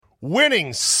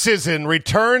Winning season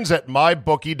returns at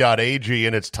mybookie.ag,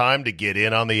 and it's time to get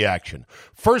in on the action.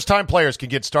 First-time players can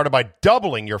get started by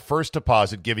doubling your first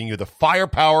deposit, giving you the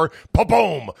firepower,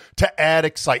 boom, to add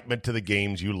excitement to the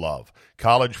games you love.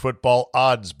 College football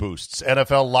odds boosts,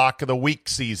 NFL Lock of the Week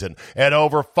season, and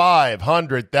over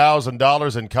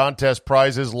 $500,000 in contest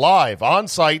prizes live on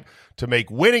site to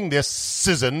make winning this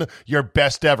season your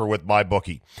best ever with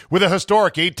MyBookie. With a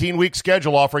historic 18-week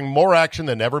schedule offering more action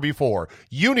than ever before,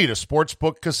 you need a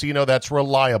sportsbook casino that's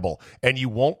reliable, and you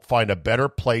won't find a better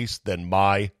place than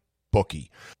MyBookie.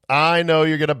 I know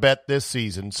you're going to bet this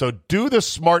season, so do the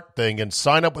smart thing and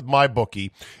sign up with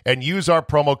MyBookie and use our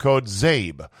promo code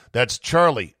ZABE. That's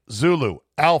Charlie, Zulu,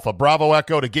 Alpha, Bravo,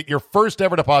 Echo to get your first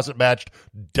ever deposit matched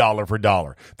dollar for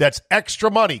dollar. That's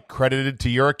extra money credited to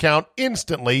your account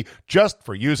instantly just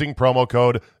for using promo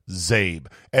code ZABE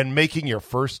and making your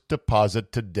first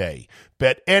deposit today.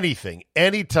 Bet anything,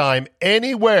 anytime,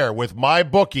 anywhere with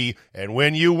MyBookie, and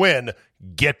when you win,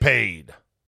 get paid.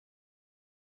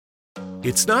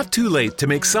 It's not too late to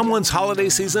make someone's holiday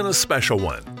season a special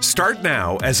one. Start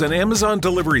now as an Amazon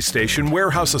Delivery Station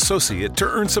warehouse associate to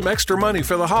earn some extra money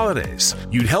for the holidays.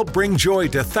 You'd help bring joy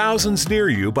to thousands near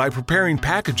you by preparing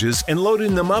packages and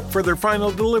loading them up for their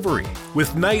final delivery.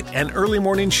 With night and early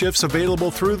morning shifts available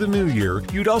through the new year,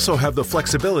 you'd also have the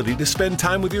flexibility to spend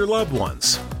time with your loved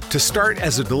ones. To start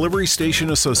as a delivery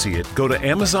station associate, go to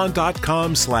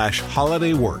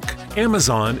amazon.com/holidaywork.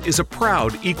 Amazon is a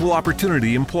proud equal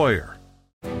opportunity employer.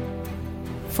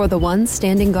 For the ones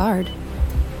standing guard,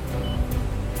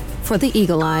 for the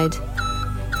eagle-eyed,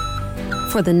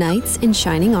 for the knights in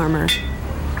shining armor,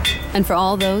 and for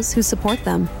all those who support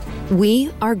them.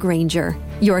 We are Grainger,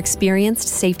 your experienced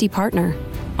safety partner,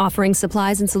 offering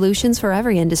supplies and solutions for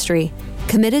every industry,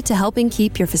 committed to helping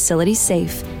keep your facilities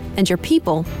safe and your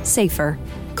people safer.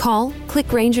 Call, click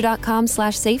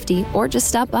Grainger.com/safety, or just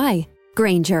stop by.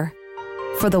 Grainger,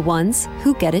 for the ones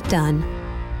who get it done.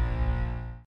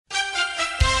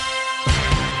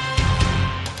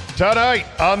 Tonight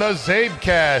on the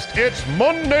Zabecast, it's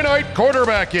Monday Night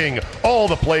Quarterbacking. All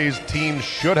the plays teams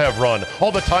should have run,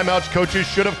 all the timeouts coaches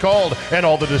should have called, and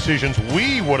all the decisions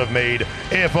we would have made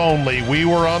if only we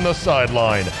were on the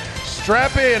sideline.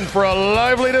 Strap in for a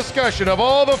lively discussion of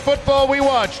all the football we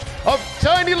watched, of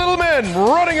tiny little men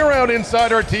running around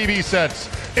inside our TV sets.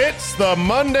 It's the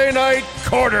Monday Night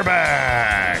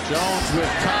Quarterback. Jones with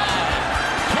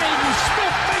time. Caden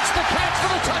Smith makes the catch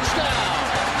for the touchdown.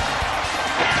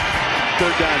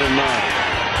 Third down and 9.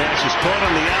 Pass is caught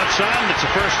on the outside, and it's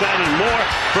a first down and more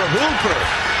for Hooper.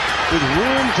 With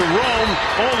room to roam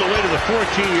all the way to the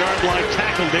 14-yard line,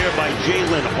 tackled there by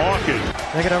Jalen Hawkins.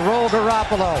 They're going to roll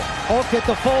Garoppolo. Oak at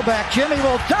the fullback. Jimmy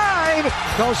will dive.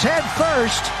 Goes head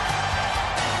first.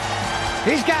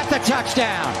 He's got the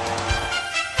touchdown.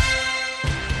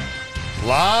 A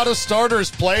lot of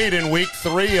starters played in week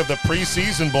 3 of the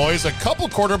preseason, boys. A couple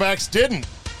quarterbacks didn't.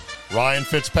 Ryan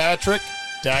Fitzpatrick,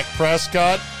 Dak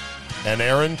Prescott, and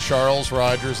Aaron Charles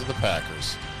Rodgers of the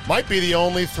Packers. Might be the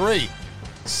only 3.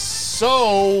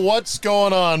 So, what's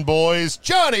going on, boys?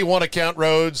 Johnny Wanna Count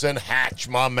Rhodes and Hatch,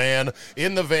 my man,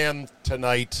 in the van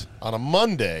tonight on a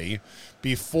Monday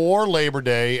before Labor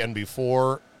Day and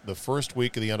before the first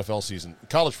week of the NFL season.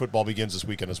 College football begins this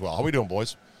weekend as well. How we doing,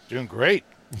 boys? Doing great.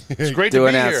 It's great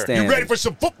Doing to be outstanding. You ready for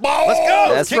some football? Let's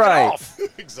go. That's Kick right. It off.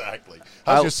 Exactly.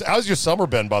 How's your summer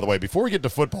been, by the way? Before we get to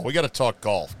football, we got to talk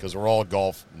golf because we're all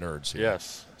golf nerds here.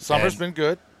 Yes. Summer's been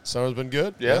good. Summer's been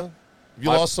good? Yeah. Have you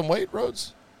lost some weight,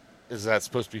 Rhodes? Is that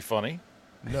supposed to be funny?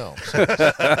 No.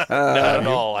 Not at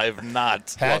all. I have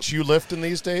not. Hatch, you lifting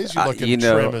these days? You looking You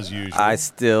know, trim as usual. I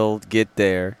still get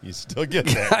there. You still get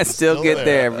there. I still get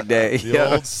there every day. The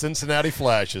Yeah. old Cincinnati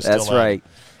Flash is That's still out. right.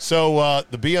 So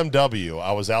the BMW,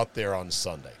 I was out there on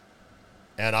Sunday,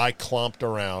 and I clomped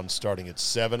around starting at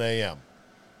 7 a.m.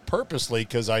 purposely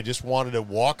because I just wanted to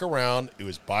walk around. It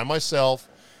was by myself,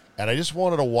 and I just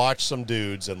wanted to watch some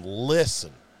dudes and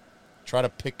listen, try to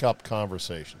pick up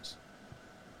conversations.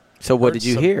 So what did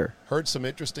you hear? Heard some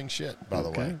interesting shit, by the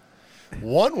way.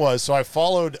 One was, so I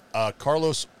followed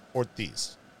Carlos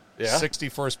Ortiz,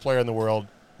 61st player in the world,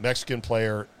 Mexican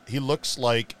player. He looks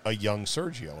like a young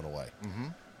Sergio in a way,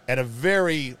 and a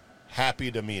very happy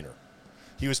demeanor.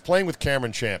 He was playing with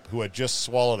Cameron Champ, who had just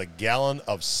swallowed a gallon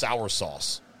of sour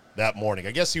sauce that morning.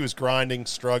 I guess he was grinding,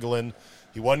 struggling.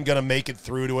 He wasn't going to make it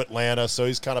through to Atlanta, so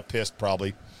he's kind of pissed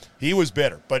probably. He was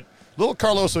bitter. But little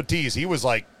Carlos Ortiz, he was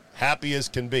like happy as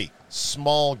can be.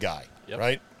 Small guy,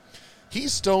 right?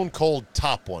 He's stone cold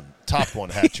top one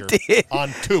Hatcher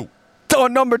on 2.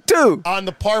 On number 2. On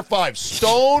the par 5,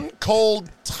 stone cold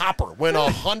topper, went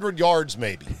 100 yards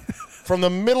maybe from the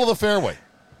middle of the fairway.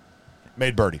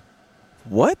 made birdie.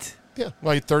 What? Yeah,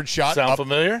 well, third shot. Sound up,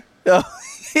 familiar? Oh,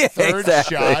 yeah, Third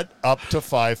exactly. shot up to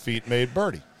 5 feet, made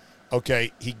birdie.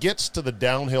 Okay, he gets to the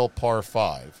downhill par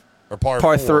 5 or par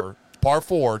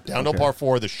 4, downhill par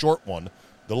 4, the short one,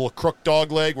 the little crook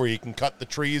dog leg where you can cut the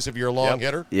trees if you're a long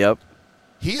hitter. Yep.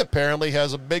 He apparently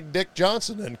has a big Dick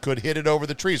Johnson and could hit it over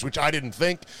the trees, which I didn't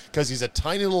think because he's a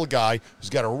tiny little guy who's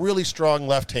got a really strong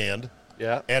left hand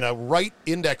and a right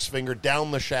index finger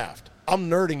down the shaft. I'm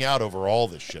nerding out over all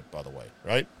this shit, by the way,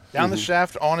 right? Down the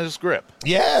shaft on his grip.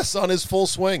 Yes, on his full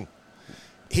swing.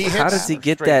 How does he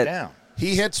get Straight that? down.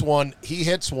 He hits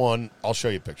one. I'll show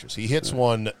you pictures. He hits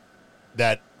one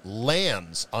that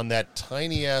lands on that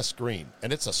tiny-ass green,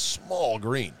 and it's a small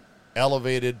green,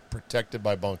 elevated, protected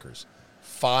by bunkers,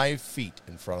 5 feet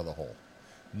in front of the hole.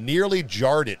 Nearly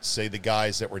jarred it, say the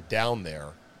guys that were down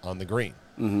there on the green.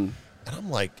 Mm-hmm. And I'm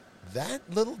like, that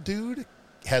little dude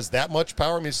has that much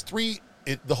power? I mean, it's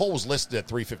the hole was listed at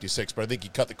 356, but I think he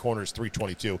cut the corners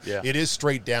 322. Yeah. It is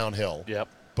straight downhill. Yep.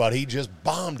 But he just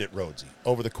bombed it, Rhodesy,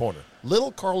 over the corner.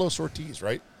 Little Carlos Ortiz,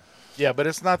 right? Yeah, but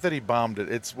it's not that he bombed it.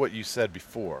 It's what you said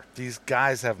before. These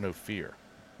guys have no fear.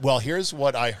 Well, here's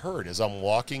what I heard as I'm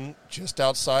walking just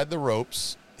outside the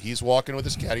ropes. He's walking with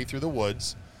his caddy through the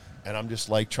woods, and I'm just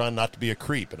like trying not to be a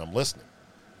creep, and I'm listening.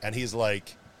 And he's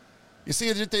like, you see,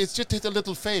 it's just a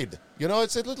little fade. You know,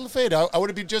 it's a little fade. I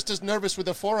would be just as nervous with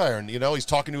a 4-iron. You know, he's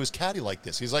talking to his caddy like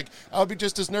this. He's like, I would be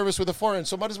just as nervous with a 4-iron,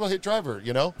 so might as well hit driver,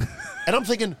 you know? And I'm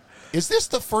thinking, is this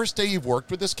the first day you've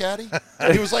worked with this caddy?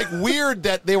 And it was like weird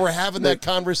that they were having that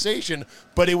conversation,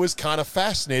 but it was kind of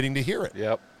fascinating to hear it.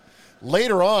 Yep.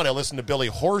 Later on, I listened to Billy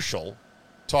Horschel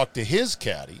talk to his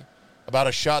caddy about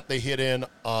a shot they hit in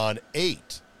on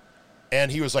 8. And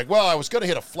he was like, well, I was going to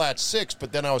hit a flat 6,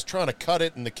 but then I was trying to cut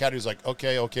it, and the caddy was like,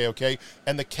 okay.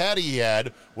 And the caddy he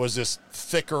had was this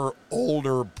thicker,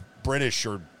 older British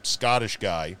or Scottish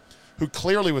guy who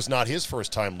clearly was not his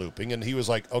first time looping, and he was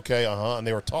like, okay, and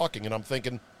they were talking, and I'm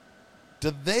thinking,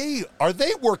 are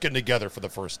they working together for the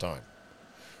first time?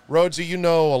 Rhodesy, you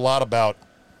know a lot about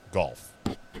golf.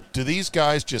 Do these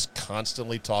guys just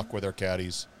constantly talk with their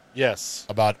caddies? Yes.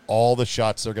 About all the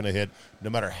shots they're going to hit, no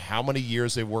matter how many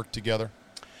years they've worked together?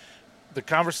 The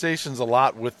conversations a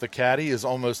lot with the caddy is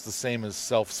almost the same as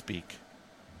self-speak.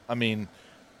 I mean,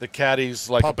 the caddy's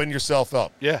like... Pumping yourself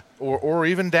up. Yeah, or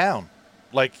even down.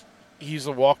 Like he's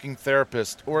a walking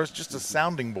therapist, or it's just a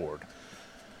sounding board.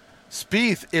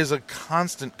 Spieth is a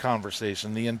constant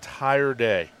conversation the entire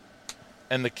day.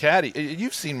 And the caddy...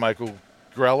 You've seen Michael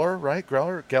Greller, right?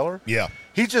 Geller? Yeah.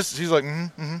 He's like,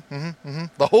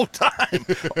 the whole time,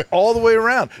 all the way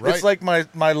around. Right. It's like my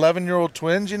 11-year-old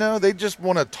twins, you know, they just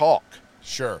want to talk.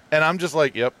 Sure. And I'm just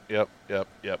like, yep.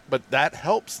 But that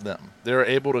helps them. They're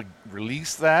able to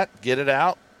release that, get it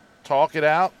out, talk it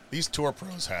out. These Tour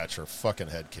Pros hats are fucking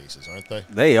head cases, aren't they?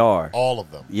 They are. All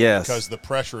of them. Yes. Because the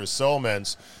pressure is so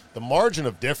immense. The margin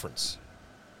of difference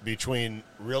between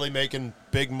really making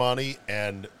big money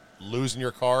and losing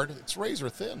your card, it's razor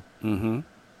thin. Mm-hmm.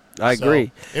 I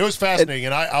agree. It was fascinating,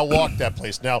 and I walked that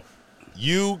place. Now,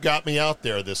 you got me out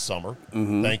there this summer.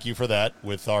 Mm-hmm. Thank you for that,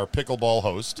 with our pickleball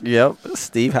host. Yep,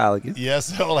 Steve Halligan.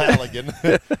 Yes, old Halligan.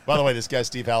 By the way, this guy,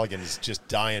 Steve Halligan, is just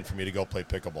dying for me to go play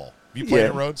pickleball. Have you played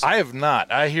it, Rhodes? I have not.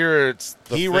 I hear it's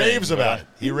the He thing, raves about it.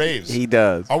 He raves. He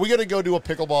does. Are we going to go do a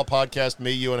pickleball podcast,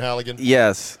 me, you, and Halligan?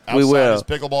 Yes, Outside we will. his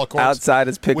pickleball courts? Outside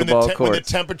his pickleball courts. When the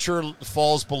temperature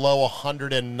falls below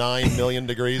 109 million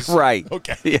degrees? Right.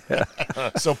 Okay. Yeah.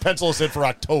 So pencil us in for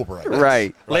October, I guess.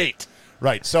 Right. Late.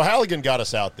 Right. So Halligan got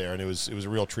us out there, and it was a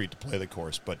real treat to play the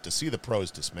course, but to see the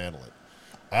pros dismantle it.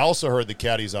 I also heard the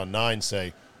caddies on 9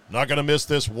 say, not going to miss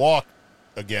this walk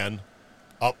again.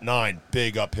 Up 9,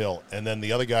 big uphill. And then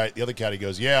the other caddy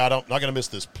goes, yeah, not going to miss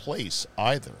this place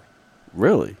either.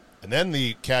 Really? And then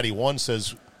the caddy 1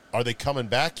 says, are they coming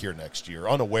back here next year?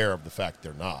 Unaware of the fact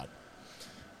they're not.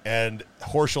 And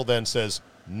Horschel then says,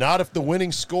 not if the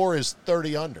winning score is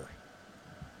 30 under.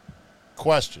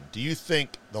 Question, do you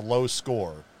think the low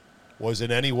score was in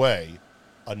any way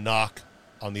a knock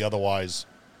on the otherwise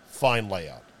fine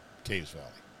layout, Caves Valley?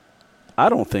 I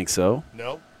don't think so.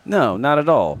 No? No, not at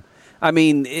all. I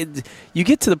mean, you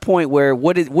get to the point where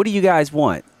what do you guys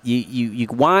want? You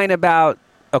whine about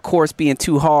a course being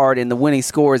too hard and the winning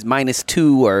score is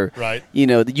 -2, or right. You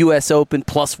know, the U.S. Open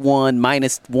 +1,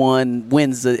 -1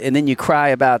 wins, and then you cry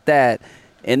about that,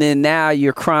 and then now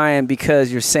you're crying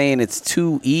because you're saying it's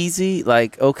too easy.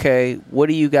 Like, okay, what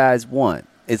do you guys want?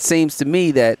 It seems to me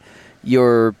that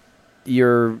you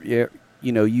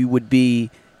would be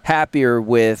happier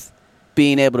with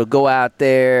being able to go out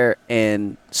there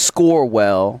and score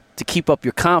well to keep up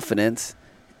your confidence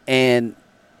and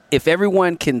if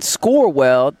everyone can score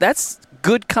well, that's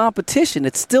good competition.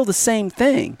 It's still the same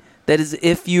thing. That is,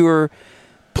 if you're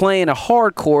playing a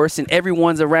hard course and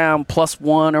everyone's around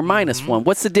 +1 or -1,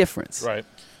 what's the difference? Right.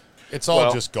 It's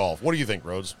all just golf. What do you think,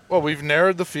 Rhodes? Well, we've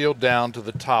narrowed the field down to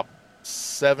the top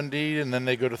 70, and then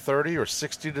they go to 30, or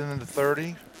 60 and then to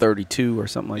 30. 32 or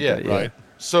something like that. Yeah. Right.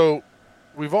 So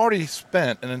we've already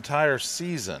spent an entire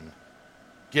season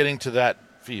getting to that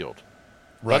field.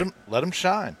 Right. Let them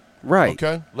shine. Right.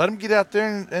 Okay. Let them get out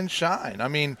there and shine. I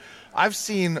mean, I've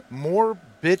seen more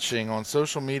bitching on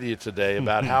social media today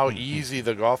about how easy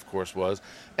the golf course was,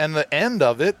 and the end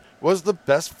of it was the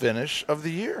best finish of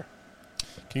the year.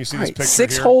 Can you see this picture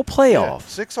 6-hole playoff.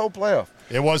 6-hole playoff.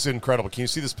 Here? It was incredible. Can you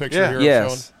see this picture here?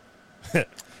 Yes. Sean?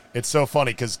 It's so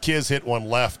funny because Kiz hit one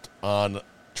left on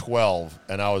 12,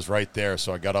 and I was right there,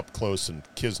 so I got up close and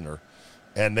Kisner.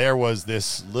 And there was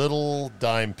this little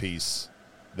dime piece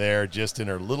there just in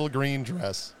her little green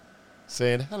dress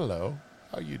saying, hello,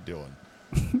 how you doing?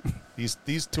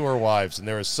 These tour wives, and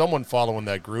there was someone following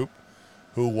that group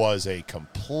who was a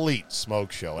complete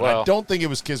smoke show. And I don't think it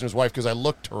was Kisner's wife because I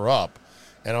looked her up,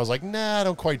 and I was like, nah, I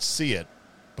don't quite see it.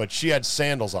 But she had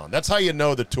sandals on. That's how you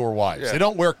know the tour wives. Yeah. They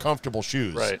don't wear comfortable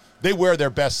shoes. Right. They wear their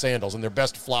best sandals and their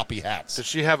best floppy hats. Did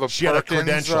she have a She had a Perkins,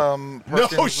 credential.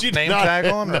 Perkins No, she did name not. tag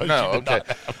on? No, Or? she No, did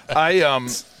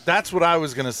okay. That's what I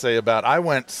was going to say about. I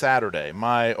went Saturday.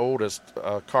 My oldest,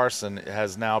 Carson,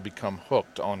 has now become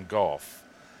hooked on golf.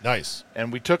 Nice.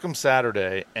 And we took him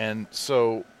Saturday, and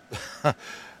so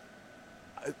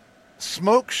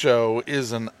smoke show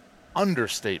is an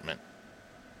understatement.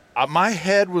 My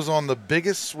head was on the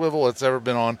biggest swivel it's ever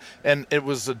been on, and it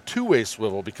was a two-way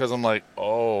swivel because I'm like,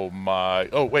 oh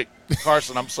wait,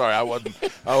 Carson, I'm sorry, I wasn't.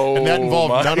 Oh, And that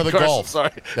involved none of the Carson, golf.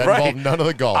 Sorry, That right. involved none of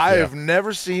the golf. I yeah. have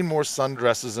never seen more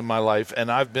sundresses in my life, and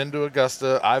I've been to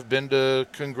Augusta. I've been to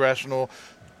Congressional.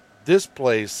 This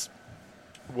place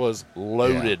was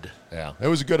loaded Yeah, it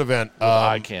was a good event. with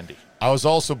eye candy. I was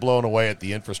also blown away at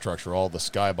the infrastructure, all the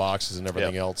sky boxes and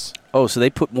everything else. Oh, so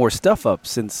they put more stuff up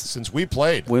since. Since we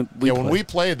played. When we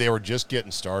played, they were just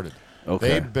getting started. Okay.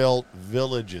 They built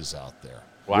villages out there.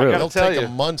 Well, Really? I got It'll to tell take you,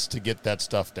 them months to get that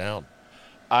stuff down.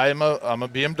 I'm a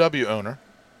BMW owner.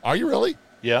 Are you really?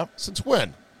 Yeah, Since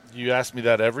when? you ask me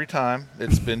that every time.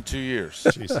 It's been 2 years.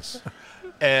 Jesus.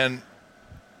 And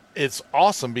it's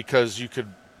awesome because you could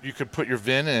put your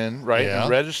VIN in, right, Yeah. and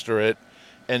register it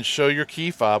and show your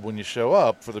key fob when you show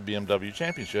up for the BMW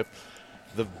Championship.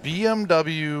 The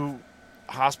BMW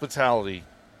hospitality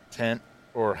tent,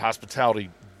 or hospitality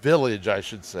village, I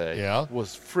should say, Yeah.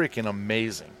 was freaking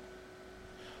amazing.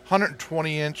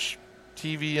 120-inch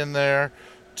TV in there,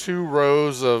 2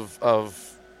 rows of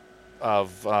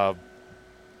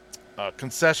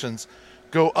concessions.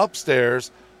 Go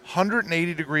upstairs,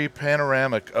 180-degree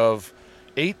panoramic of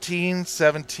 18,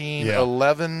 17, Yeah.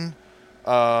 11.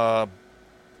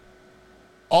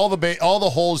 all the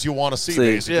holes you want to see,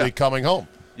 basically, Yeah. coming home.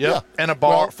 Yeah, Yeah. and a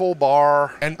bar, Well, full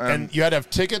bar, And you had to have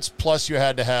tickets, plus you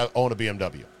had to own a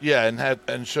BMW. yeah,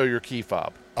 and show your key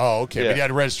fob. Oh, okay. Yeah. But you had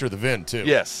to register the VIN, too.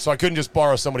 Yes. So I couldn't just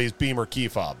borrow somebody's Beamer key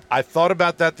fob. I thought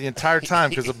about that the entire time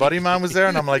because a buddy of mine was there,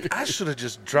 and I'm like, I should have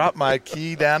just dropped my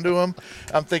key down to him.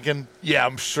 I'm thinking, yeah,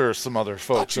 I'm sure some other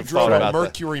folks You have drove thought a about that.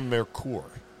 Mercury Mercure.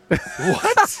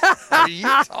 What are you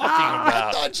talking I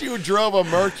about? thought you drove a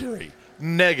Mercury.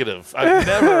 Negative. I've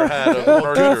never had a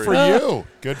Mercury. Good for you.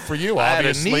 Good for you. I had a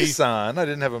Obviously. Nissan. I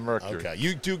didn't have a Mercury. Okay.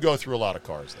 You do go through a lot of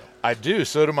cars, though. I do.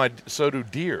 So do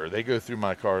deer. They go through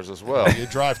my cars as well. You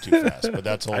drive too fast, but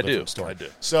that's a whole I do. different story. I do.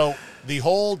 So the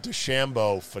whole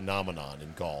DeChambeau phenomenon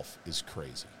in golf is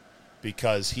crazy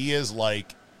because he is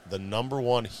like the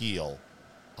 #1 heel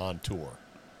on tour.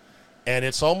 And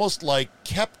it's almost like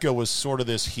Koepka was sort of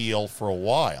this heel for a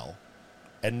while,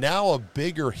 and now a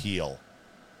bigger heel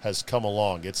has come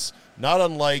along. It's not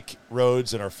unlike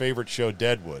Rhodes and our favorite show,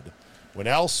 Deadwood, when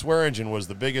Al Swearingen was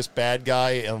the biggest bad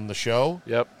guy on the show.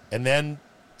 Yep. And then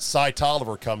Cy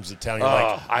Tolliver comes to town. You're Oh,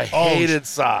 like, I hated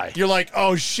Cy. You're like,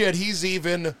 oh shit, he's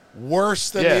even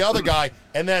worse than Yeah. the other guy.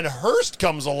 And then Hurst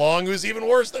comes along, who's even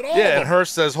worse than all Yeah, of and them.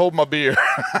 Hurst says, "Hold my beer."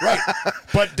 Right.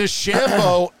 But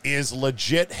DeChambeau is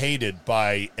legit hated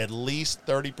by at least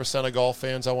 30% of golf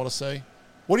fans, I want to say.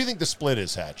 What do you think the split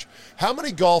is, Hatch? How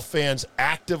many golf fans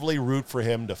actively root for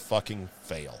him to fucking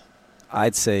fail?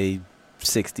 I'd say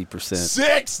 60%.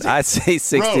 60? I'd say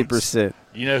 60%.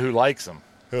 You know who likes him?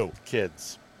 Who?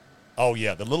 Kids. Oh,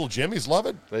 yeah, the little Jimmies love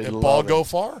it. They and love ball it. go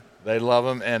far. They love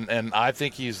him, and I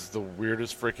think he's the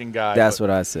weirdest freaking guy. That's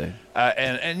what I say.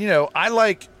 And you know,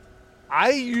 I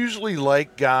usually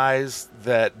like guys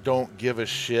that don't give a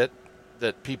shit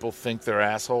that people think they're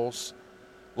assholes.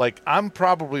 Like, I'm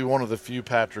probably one of the few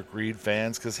Patrick Reed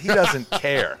fans because he doesn't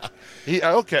care.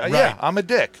 Yeah, Right. I'm a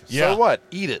dick. Yeah. So what?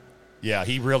 Eat it. Yeah,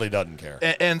 he really doesn't care.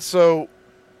 And so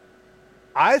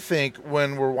I think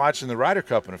when we're watching the Ryder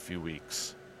Cup in a few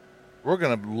weeks, we're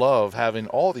going to love having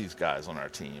all these guys on our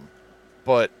team.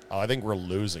 But I think we're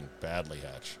losing badly,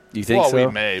 Hatch. You think so?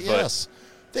 we may, Yes.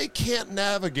 They can't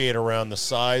navigate around the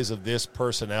size of this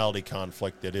personality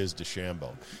conflict that is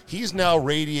DeChambeau. He's now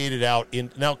radiated out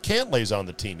in. Now, Cantlay's on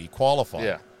the team. He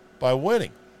qualified by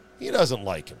winning. He doesn't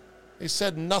like him. They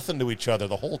said nothing to each other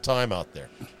the whole time out there.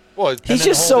 Well, He's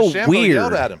just so DeChambeau weird.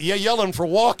 Yelled at him. Yeah, yelling for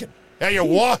walking. Hey, you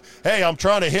walk. Hey, I'm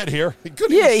trying to hit here. He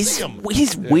couldn't even see him.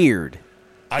 He's weird.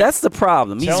 That's the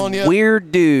problem. He's telling you,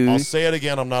 weird dude. I'll say it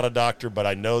again. I'm not a doctor, but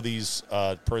I know these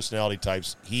personality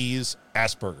types. He's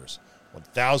Asperger's.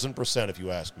 1,000% if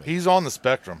you ask me. He's on the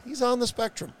spectrum. He's on the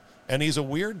spectrum. And he's a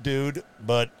weird dude,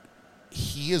 but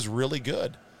he is really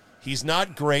good. He's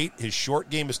not great. His short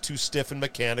game is too stiff and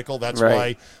mechanical. That's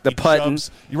why the he putting.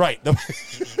 You're right.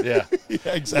 Yeah.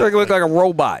 Exactly. He look like a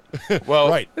robot. Well,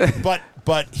 right.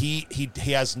 But he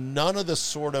has none of the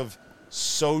sort of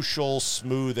social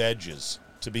smooth edges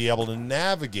to be able to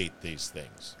navigate these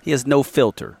things. He has no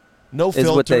filter. No filter.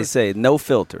 Is what they say. No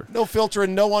filter. No filter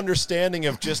and no understanding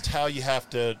of just how you have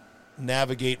to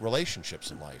navigate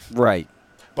relationships in life. Right.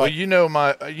 Well,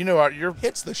 your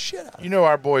hits the shit out of You know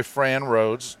our boy Fran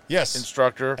Rhodes. Yes.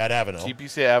 Instructor at Avenel.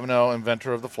 TPC Avenel,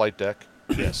 inventor of the flight deck.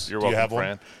 Yes. You're Do you welcome, have Fran.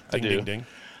 one? I Ding, do. ding, ding.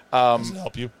 Does it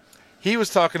help you? He was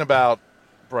talking about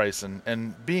Bryson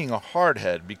and being a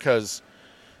hardhead because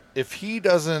if he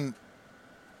doesn't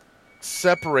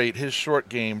separate his short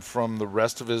game from the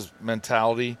rest of his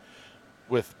mentality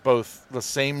with both the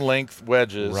same length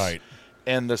wedges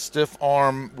and the stiff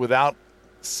arm without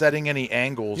setting any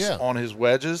angles on his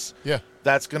wedges,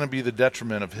 that's going to be the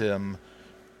detriment of him,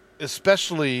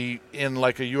 especially in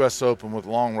like a U.S. Open with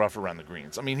long rough around the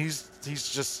greens. I mean, he's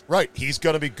just... Right. He's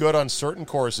going to be good on certain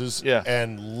courses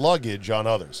and luggage on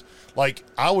others. Like,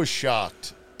 I was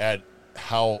shocked at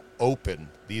how open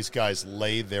these guys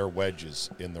lay their wedges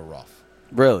in the rough.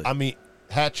 Really? I mean,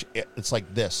 Hatch, it's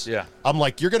like this. Yeah. I'm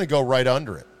like, you're going to go right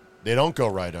under it. They don't go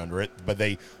right under it, but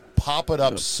they pop it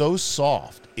up so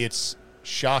soft, it's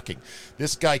shocking.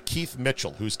 This guy, Keith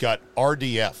Mitchell, who's got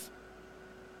RDF,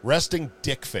 resting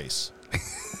dick face.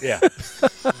 Yeah.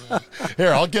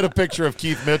 Here, I'll get a picture of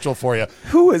Keith Mitchell for you.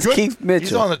 Who is Keith Mitchell?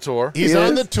 He's on the tour. He's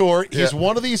on the tour. He's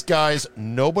one of these guys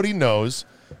nobody knows.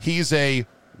 He's a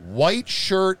white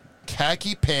shirt,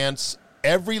 khaki pants,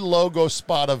 every logo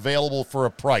spot available for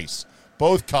a price.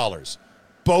 Both collars,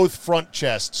 both front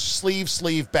chests,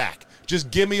 sleeve back. Just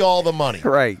give me all the money.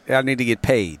 Right. I need to get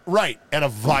paid. Right. And a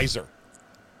visor.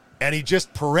 And he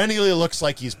just perennially looks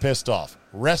like he's pissed off.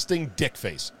 Resting dick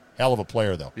face. Hell of a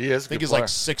player, though. He is. I think he's like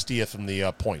 60th in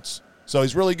the points. So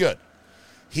he's really good.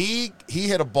 He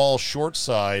hit a ball short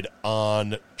side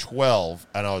on 12,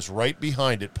 and I was right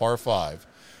behind it, par 5.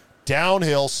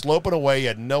 Downhill, sloping away, he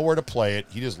had nowhere to play it.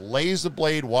 He just lays the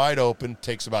blade wide open,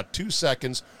 takes about 2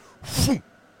 seconds,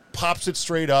 pops it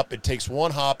straight up. It takes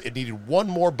one hop. It needed one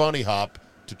more bunny hop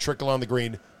to trickle on the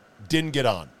green. Didn't get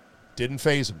on. Didn't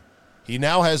phase him. He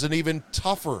now has an even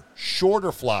tougher,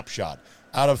 shorter flop shot.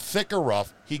 Out of thicker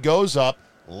rough, he goes up,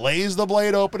 lays the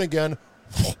blade open again,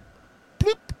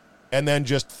 bloop, and then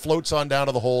just floats on down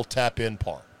to the hole, tap in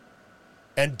par.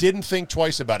 And didn't think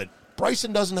twice about it.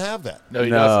 Bryson doesn't have that. No, he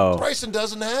doesn't. Bryson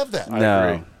doesn't have that.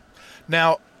 I agree.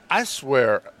 Now, I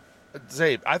swear,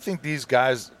 Zabe, I think these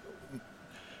guys,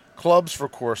 clubs for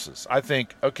courses. I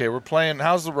think, okay, we're playing,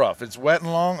 how's the rough? It's wet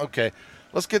and long? Okay,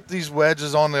 let's get these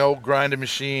wedges on the old grinding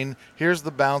machine. Here's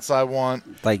the bounce I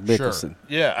want. Like Mickelson. Sure.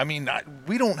 Yeah, I mean,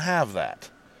 we don't have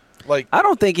that. Like, I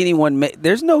don't think anyone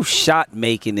there's no shot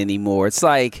making anymore. It's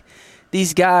like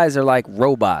these guys are like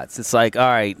robots. It's like, all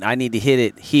right, I need to hit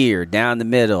it here, down the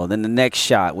middle, then the next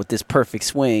shot with this perfect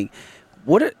swing.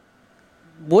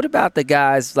 What about the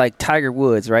guys like Tiger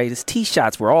Woods, right? His tee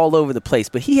shots were all over the place,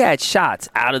 but he had shots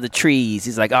out of the trees.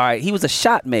 He's like, all right, he was a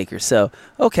shot maker. So,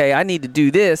 okay, I need to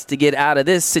do this to get out of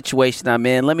this situation I'm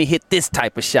in. Let me hit this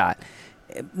type of shot.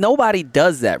 Nobody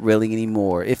does that really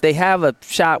anymore. If they have a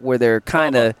shot where they're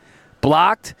kind of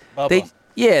blocked, Bubba.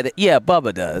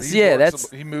 Bubba does.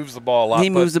 He moves the ball a lot.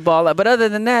 He moves the ball a lot. But other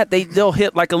than that, they'll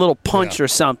hit like a little punch or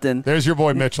something. There's your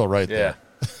boy Mitchell right there.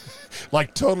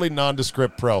 Like totally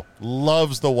nondescript pro.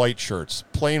 Loves the white shirts.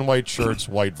 Plain white shirts,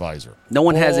 white visor. No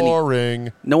one has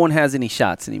No one has any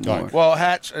shots anymore. Right. Well,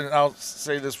 Hatch, and I'll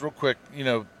say this real quick.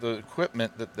 The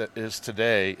equipment that is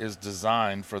today is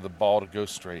designed for the ball to go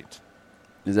straight.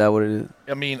 Is that what it is?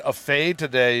 I mean, a fade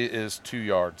today is 2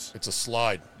 yards. It's a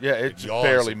slide. Yeah, it yaws.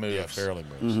 barely moves. Yeah, barely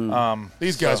moves. Mm-hmm.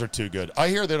 These guys are too good. I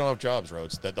hear they don't have jobs,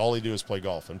 Rhodes. That all they do is play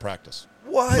golf and practice.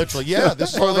 What? Literally, yeah.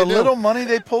 This is For all the they do. little money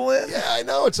they pull in? Yeah, I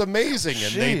know. It's amazing.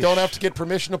 And they Sheesh. don't have to get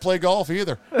permission to play golf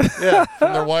either Yeah.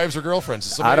 from their wives or girlfriends.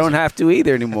 It's amazing. I don't have to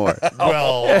either anymore.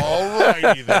 Well, all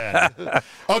righty then.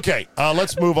 Okay,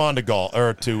 let's move on to golf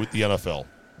or to the NFL.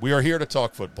 We are here to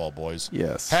talk football, boys.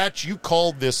 Yes. Hatch, you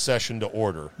called this session to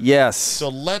order. Yes. So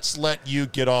let's let you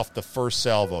get off the first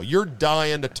salvo. You're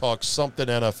dying to talk something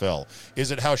NFL. Is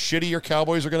it how shitty your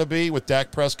Cowboys are going to be with Dak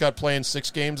Prescott playing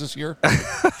 6 games this year?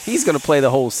 He's going to play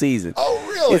the whole season. Oh,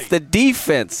 really? It's the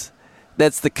defense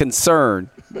that's the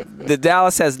concern. The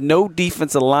Dallas has no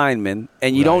defensive lineman,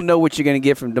 and you don't know what you're going to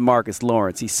get from DeMarcus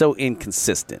Lawrence. He's so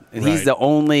inconsistent. And he's Right. the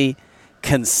only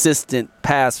consistent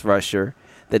pass rusher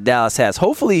that Dallas has.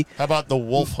 Hopefully, How about the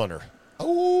Wolf Hunter?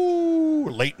 Oh,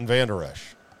 Leighton Vander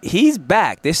Esch. he's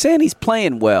back. They're saying he's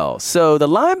playing well. So the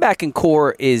linebacking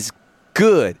core is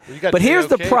good. You got But here's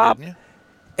the JOK, problem. didn't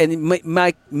you?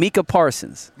 And Micah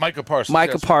Parsons. Micah Parsons.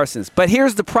 Micah yes. Parsons. But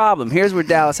here's the problem. Here's where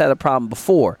Dallas had a problem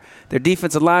before. Their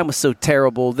defensive line was so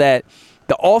terrible that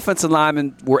the offensive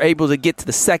linemen were able to get to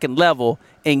the second level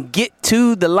and get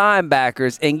to the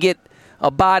linebackers and get a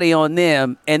body on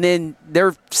them, and then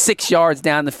they're 6 yards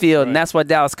down the field, and that's why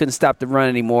Dallas couldn't stop the run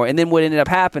anymore. And then what ended up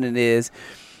happening is,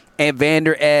 and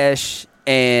Vander Esch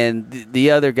and the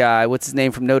other guy, what's his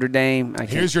name from Notre Dame?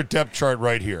 Here's your depth chart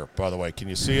right here, by the way. Can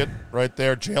you see it right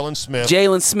there? Jalen Smith.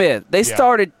 Jalen Smith. They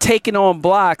started taking on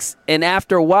blocks, and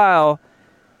after a while,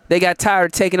 they got tired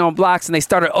of taking on blocks, and they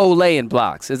started olaying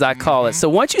blocks, as I call it. So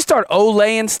once you start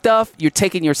olaying stuff, you're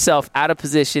taking yourself out of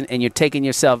position, and you're taking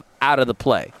yourself out of the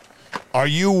play. Are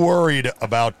you worried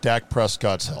about Dak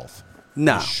Prescott's health?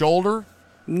 No. His shoulder?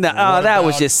 No, What that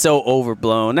was about- just so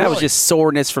overblown. That was Really? just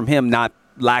soreness from him, not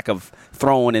lack of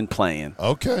throwing and playing.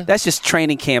 Okay. That's just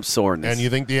training camp soreness. And you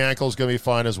think the ankle's going to be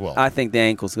fine as well? I think the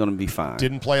ankle's going to be fine.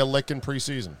 Didn't play a lick in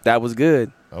preseason. That was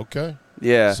good. Okay.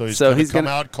 Yeah. So he's going to come gonna-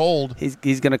 out cold. He's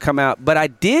going to come out. But I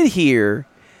did hear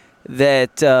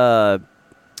that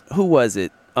who was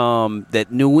it? That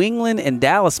New England and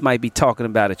Dallas might be talking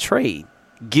about a trade.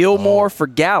 Gilmore for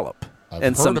Gallup I've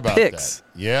and heard some about picks. that.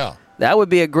 Yeah. That would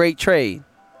be a great trade.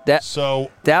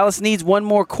 So Dallas needs one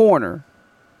more corner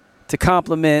to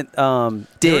complement Diggs.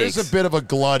 there is a bit of a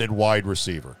glut at wide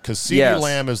receiver because CeeDee Yes.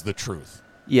 Lamb is the truth.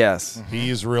 Yes.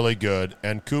 He's really good.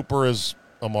 And Cooper is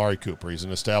Amari Cooper. He's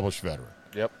an established veteran.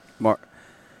 Yep.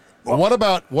 What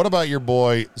about your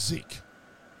boy Zeke?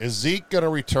 Is Zeke going to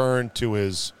return to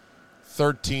his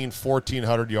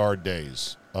 1,400 yard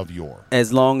days of yore?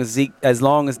 As long as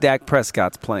Dak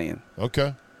Prescott's playing.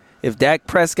 Okay. If Dak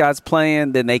Prescott's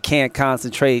playing, then they can't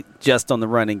concentrate just on the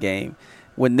running game.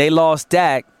 When they lost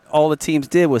Dak, all the teams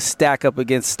did was stack up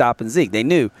against stopping Zeke. They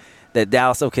knew that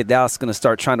Dallas is going to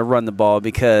start trying to run the ball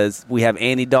because we have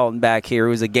Andy Dalton back here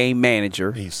who's a game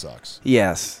manager. He sucks.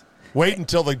 Yes. Wait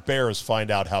until the Bears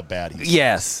find out how bad he is.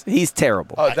 Yes. He's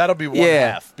terrible. Oh, that'll be one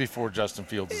Yeah. half before Justin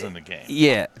Fields is in the game.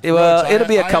 Yeah. Rhodes, Well, I- it'll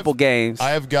be a I couple have- games. I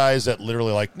have guys that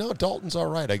literally like, no, Dalton's all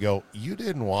right. I go, you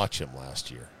didn't watch him last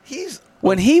year.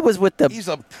 When he was with the He's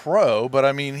a pro, but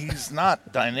I mean, he's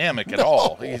not dynamic at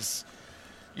all. He's,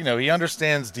 he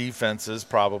understands defenses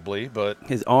probably, but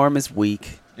his arm is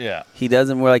weak. yeah. He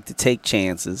doesn't like to take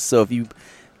chances. So if you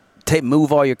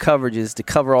move all your coverages to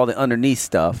cover all the underneath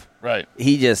stuff, Right.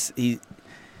 and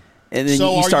then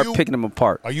So you are start you- picking them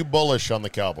apart. Are you bullish on the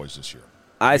Cowboys this year?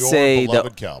 I Your say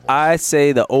beloved Cowboys.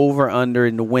 the over under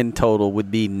in the win total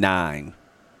would be 9.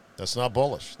 That's not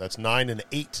bullish. That's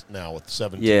 9-8 now with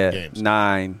 17 Yeah, games.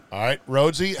 9. All right,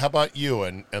 Rhodesy, how about you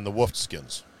and the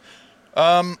Wolfskins?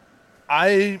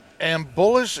 I am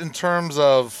bullish in terms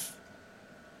of,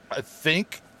 I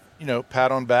think,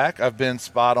 pat on back. I've been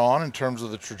spot on in terms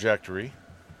of the trajectory.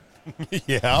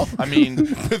 Yeah. I mean,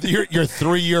 With your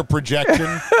 3-year projection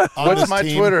on what's this my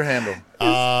team, Twitter handle?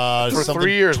 For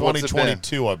 3 years, what's it been?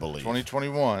 2022, I believe.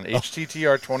 2021.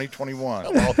 HTTR 2021.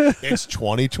 Well, it's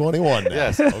 2021 now.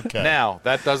 Yes. Okay. Now,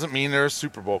 that doesn't mean they're a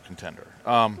Super Bowl contender.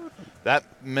 That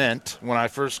meant when I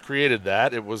first created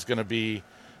that, it was going to be,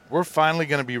 we're finally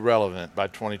going to be relevant by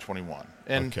 2021.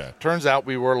 And Okay. turns out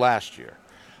we were last year.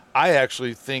 I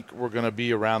actually think we're going to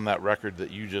be around that record that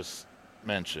you just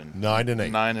mentioned.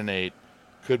 9-8. 9-8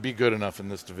 could be good enough in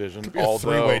this division. Could be a although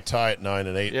 3-way tie at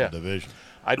 9-8 Yeah. in the division.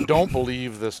 I don't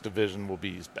believe this division will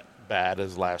be as bad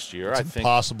as last year. It's I think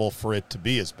impossible for it to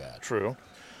be as bad. True.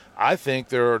 I think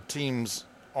there are teams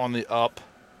on the up.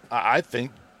 I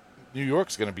think New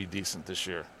York's going to be decent this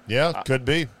year. Yeah, could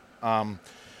be.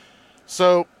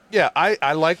 So Yeah,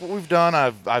 I like what we've done.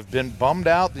 I've been bummed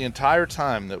out the entire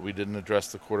time that we didn't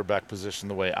address the quarterback position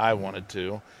the way I wanted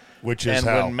to. Which is and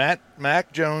how? when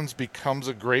Mac Jones becomes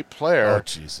a great player, Oh,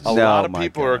 Jesus. a lot of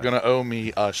people are going to owe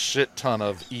me a shit ton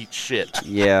of eat shit.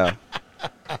 Yeah.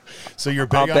 So you're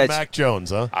big on Mac Jones,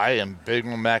 huh? I am big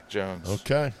on Mac Jones.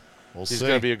 Okay. We'll see. He's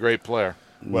going to be a great player.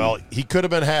 Well, he could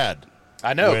have been had.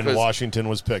 I know. When Washington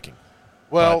was picking.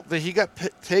 Well, he got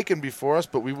taken before us,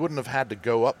 but we wouldn't have had to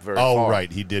go up very far. Oh,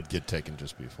 right. He did get taken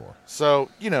just before. So,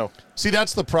 See,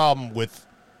 that's the problem with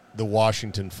the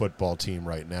Washington football team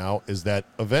right now is that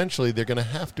eventually they're going to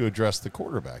have to address the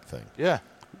quarterback thing. Yeah.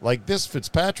 Like this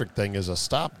Fitzpatrick thing is a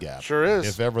stopgap. Sure is.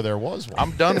 If ever there was one.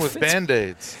 I'm done with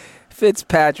Band-Aids.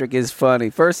 Fitzpatrick is funny.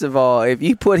 First of all, if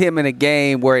you put him in a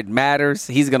game where it matters,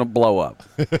 he's going to blow up.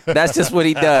 That's just what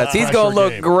he does. He's going to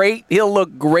look great. He'll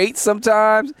look great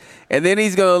sometimes, and then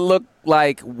he's going to look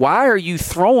like, why are you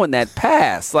throwing that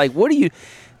pass? Like, what are you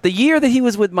 – the year that he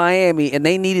was with Miami and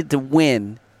they needed to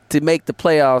win to make the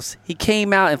playoffs, he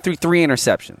came out and threw 3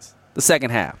 interceptions the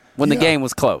second half when the game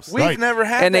was close. We've never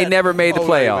had and that. they never made the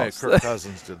playoffs. Kirk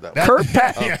Cousins did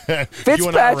that.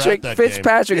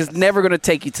 Fitzpatrick is never going to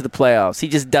take you to the playoffs. He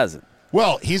just doesn't.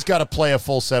 Well, he's got to play a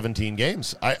full 17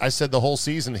 games. I said the whole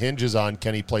season hinges on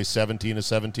can he play 17 of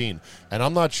 17, and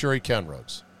I'm not sure he can,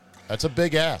 Rhodes. That's a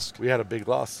big ask. We had a big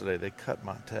loss today. They cut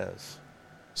Montez.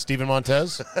 Steven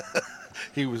Montez?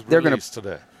 He was released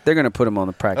today. They're going to put him on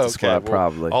the practice squad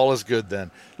probably. All is good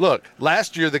then. Look,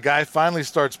 last year the guy finally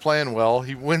starts playing well.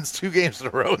 He wins 2 games in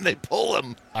a row, and they pull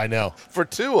him. I know. For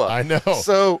Tua. I know.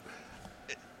 So,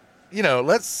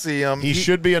 let's see him. He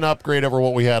should be an upgrade over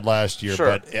what we had last year.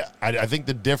 Sure. But I think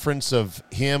the difference of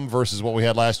him versus what we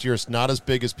had last year is not as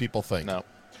big as people think.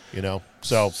 No.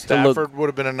 So Stafford would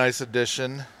have been a nice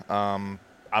addition. I'm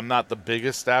not the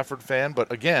biggest Stafford fan,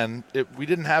 but again, we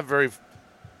didn't have very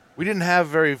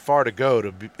far to go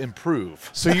to improve.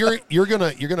 So you're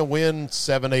gonna win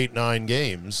 7, 8, 9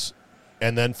 games,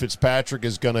 and then Fitzpatrick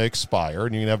is gonna expire,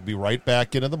 and you're gonna have to be right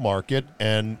back into the market.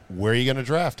 And where are you gonna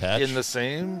draft, Hatch? In the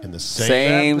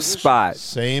same spot,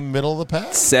 same middle of the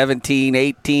pack, 17,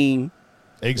 18.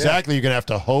 Exactly. Yeah. You're gonna have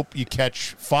to hope you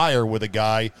catch fire with a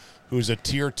guy who's a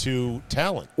tier 2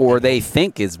 talent, or they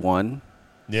think is one.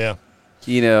 Yeah.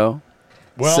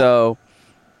 Well, so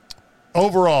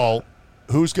overall,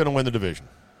 who's going to win the division?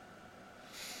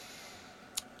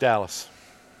 Dallas.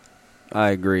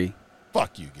 I agree.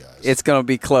 Fuck you guys. It's going to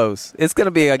be close. It's going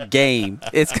to be a game.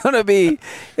 It's going to be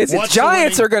 – the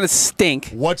Giants are going to stink.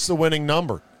 What's the winning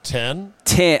number? 10?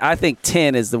 10. I think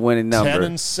 10 is the winning number. 10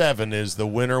 and 7 is the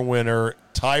winner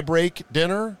tie-break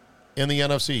dinner in the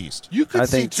NFC East. You could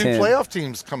see 2 playoff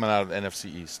teams coming out of the NFC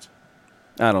East.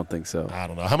 I don't think so. I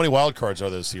don't know. How many wild cards are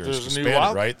there this year? There's it's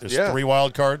expanded, right? There's 3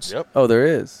 wild cards? Yep. Oh, there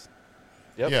is.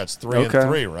 Yep. Yeah, it's 3 and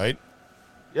 3, right?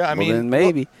 Yeah, then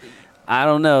maybe. I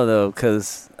don't know, though,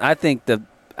 because I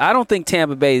don't think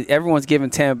Tampa Bay – everyone's giving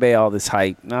Tampa Bay all this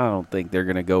hype. I don't think they're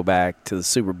going to go back to the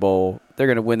Super Bowl. They're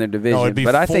going to win their division. No, it'd be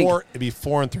but it'd be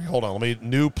 4 and 3. Hold on.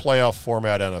 New playoff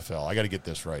format NFL. I got to get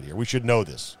this right here. We should know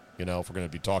this, if we're going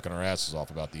to be talking our asses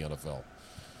off about the NFL.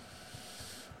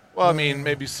 Well,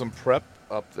 maybe some prep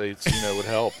updates, would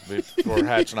help before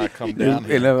Hatch and I come down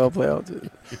here. NFL playoff.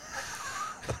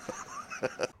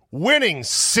 Winning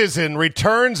season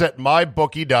returns at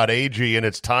mybookie.ag, and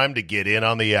it's time to get in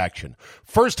on the action.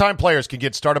 First-time players can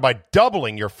get started by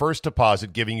doubling your first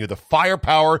deposit, giving you the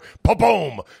firepower,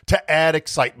 boom, to add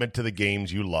excitement to the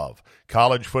games you love.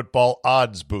 College football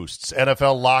odds boosts,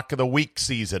 NFL Lock of the Week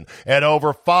season, and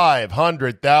over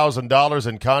 $500,000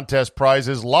 in contest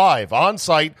prizes live on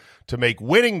site to make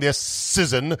winning this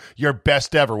season your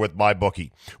best ever with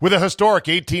MyBookie. With a historic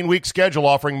 18-week schedule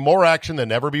offering more action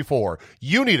than ever before,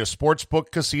 you need a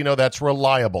sportsbook casino that's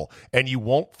reliable, and you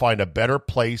won't find a better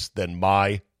place than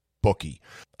MyBookie.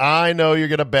 I know you're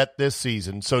going to bet this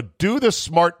season, so do the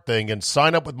smart thing and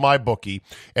sign up with MyBookie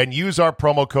and use our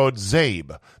promo code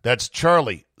ZABE. That's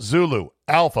Charlie, Zulu,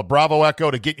 Alpha, Bravo, Echo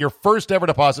to get your first ever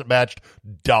deposit matched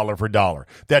dollar for dollar.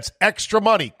 That's extra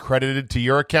money credited to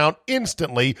your account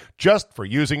instantly just for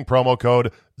using promo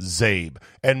code ZABE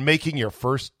and making your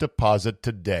first deposit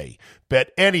today. Bet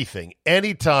anything,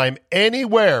 anytime,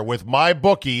 anywhere with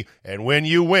MyBookie, and when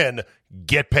you win,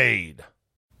 get paid.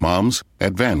 Moms,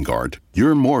 at Vanguard,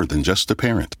 you're more than just a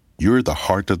parent. You're the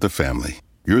heart of the family.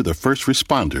 You're the first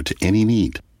responder to any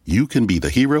need. You can be the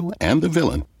hero and the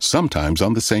villain, sometimes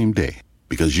on the same day.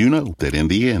 Because you know that in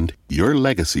the end, your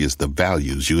legacy is the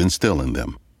values you instill in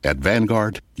them. At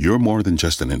Vanguard, you're more than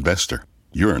just an investor.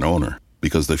 You're an owner.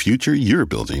 Because the future you're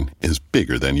building is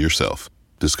bigger than yourself.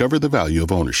 Discover the value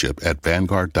of ownership at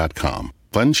Vanguard.com.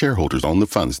 Fund shareholders own the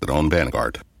funds that own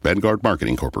Vanguard. Vanguard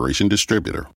Marketing Corporation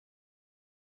Distributor.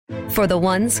 For the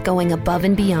ones going above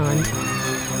and beyond.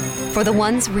 For the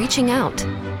ones reaching out,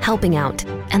 helping out,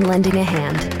 and lending a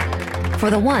hand. For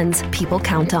the ones people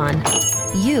count on.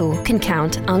 You can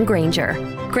count on Grainger.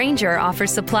 Grainger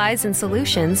offers supplies and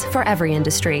solutions for every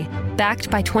industry.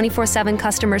 Backed by 24/7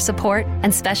 customer support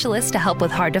and specialists to help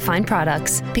with hard-to-find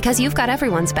products. Because you've got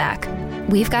everyone's back.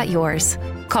 We've got yours.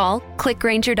 Call, click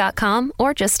Grainger.com,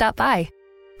 or just stop by.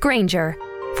 Grainger,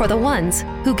 for the ones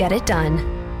who get it done.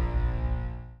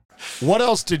 What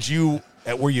else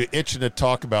were you itching to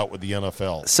talk about with the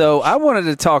NFL? So I wanted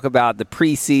to talk about the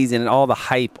preseason and all the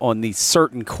hype on these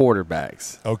certain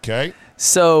quarterbacks. Okay.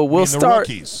 So we'll start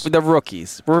with the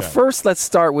rookies. First, let's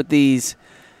start with these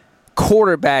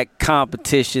quarterback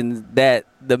competitions that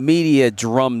the media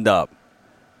drummed up.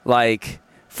 Like,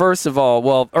 first of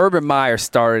all, Urban Meyer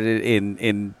started it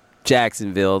in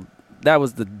Jacksonville. That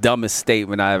was the dumbest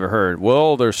statement I ever heard.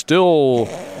 Well, they're still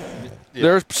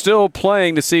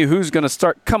playing to see who's going to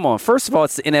start. Come on. First of all,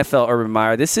 it's the NFL, Urban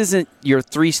Meyer. This isn't your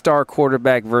 3-star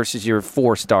quarterback versus your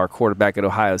 4-star quarterback at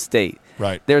Ohio State.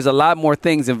 Right. There's a lot more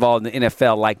things involved in the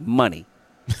NFL, like money.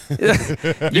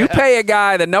 You pay a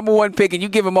guy the number 1 pick and you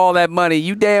give him all that money,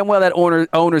 you damn well that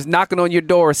owner's knocking on your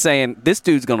door saying, this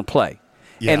dude's going to play.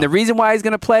 Yeah. And the reason why he's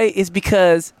going to play is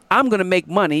because I'm going to make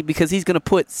money because he's going to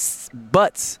put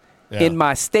butts in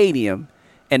my stadium,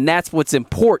 and that's what's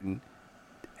important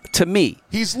to me.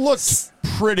 He's looked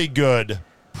pretty good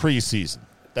preseason.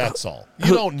 That's all.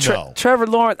 You don't know. Trevor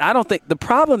Lawrence, I don't think. The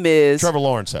problem is. Trevor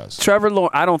Lawrence has.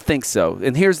 I don't think so.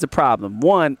 And here's the problem.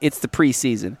 One, it's the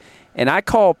preseason. And I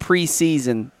call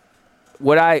preseason,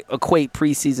 what I equate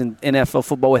preseason NFL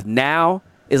football with now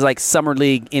is like Summer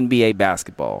League NBA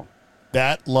basketball.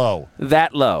 That low.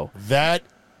 That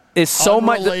is so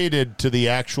much. Unrelated to the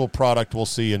actual product we'll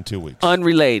see in 2 weeks.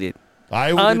 Unrelated.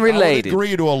 I would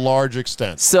agree to a large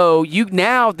extent. So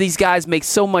now these guys make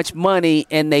so much money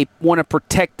and they want to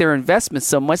protect their investment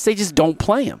so much they just don't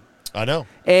play them. I know.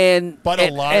 But a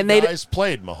lot of guys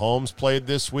played. Mahomes played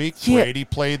this week. Yeah. Brady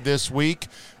played this week.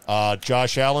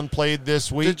 Josh Allen played this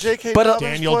week. Did J.K. Dobbins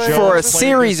Daniel play? Jones for a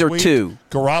series or two.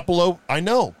 Garoppolo, I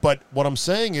know. But what I'm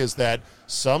saying is that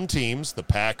some teams, the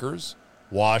Packers,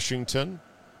 Washington,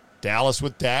 Dallas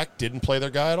with Dak, didn't play their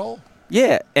guy at all.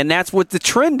 Yeah, and that's what the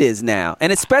trend is now.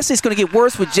 And especially it's going to get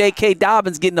worse with J.K.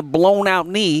 Dobbins getting a blown-out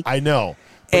knee. I know.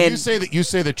 But you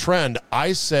say the trend.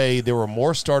 I say there were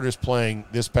more starters playing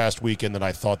this past weekend than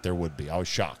I thought there would be. I was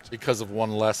shocked. Because of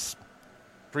one less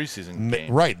preseason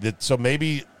game. Right. So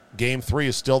maybe Game 3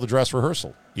 is still the dress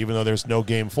rehearsal, even though there's no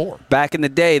Game 4. Back in the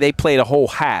day, they played a whole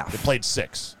half. They played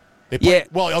 6. I'm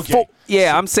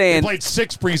saying. They played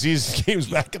 6 preseason games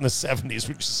back in the 70s,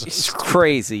 which is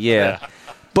crazy, yeah.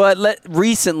 But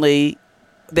recently,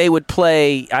 they would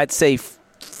play, I'd say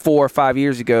 4 or 5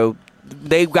 years ago,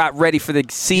 they got ready for the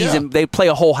season. Yeah. They'd play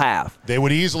a whole half. They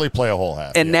would easily play a whole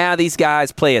half. And now these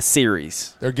guys play a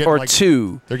series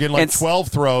two. They're getting 12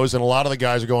 throws, and a lot of the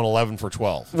guys are going 11 for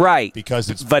 12. Right. Because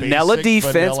it's vanilla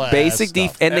defense, basic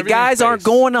defense. And the guys aren't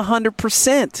going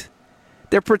 100%.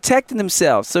 They're protecting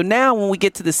themselves. So now when we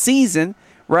get to the season,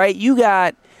 right, you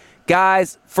got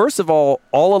guys, first of all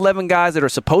 11 guys that are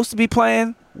supposed to be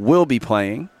playing will be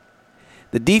playing.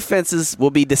 The defenses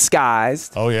will be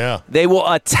disguised. Oh, yeah. They will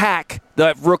attack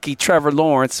the rookie Trevor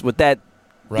Lawrence with that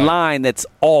line that's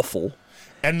awful.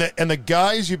 And the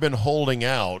guys you've been holding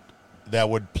out that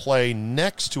would play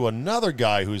next to another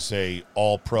guy who's a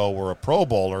all-pro or a Pro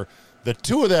Bowler, the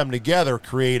two of them together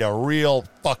create a real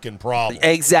fucking problem.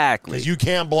 Exactly. Because you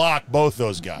can't block both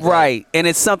those guys. Right. And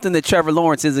it's something that Trevor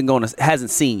Lawrence hasn't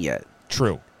seen yet.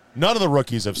 True. None of the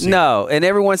rookies have seen it. No, and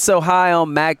everyone's so high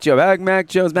on Mac Jones. Mac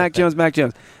Jones.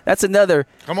 That's another.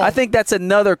 I think that's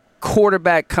another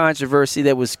quarterback controversy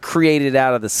that was created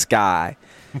out of the sky.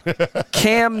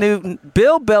 Cam Newton,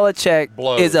 Bill Belichick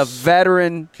is a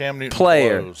veteran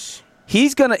player. Blows.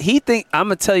 I'm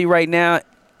gonna tell you right now,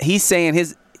 he's saying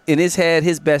in his head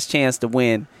his best chance to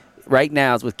win right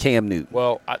now is with Cam Newton.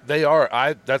 Well, they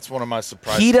are. That's one of my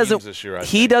surprise teams this year.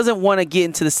 He doesn't want to get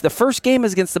into this. The first game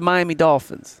is against the Miami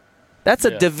Dolphins. That's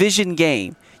a division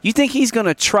game. You think he's going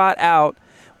to trot out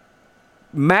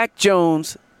Mac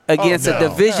Jones against a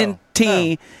division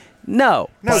team?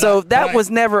 No. So that was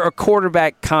never a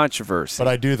quarterback controversy. But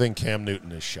I do think Cam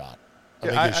Newton is shot.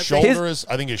 I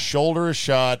think his shoulder is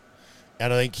shot,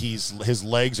 and I think his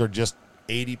legs are just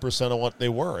 80% of what they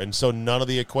were, and so none of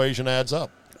the equation adds up.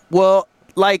 Well,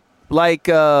 like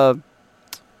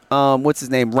what's his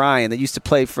name, Ryan, that used to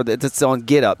play that's on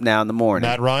Get Up now in the morning.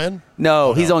 Matt Ryan?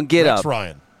 No, he's on Get Rex Up.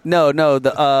 Ryan. No,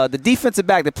 the defensive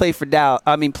back that played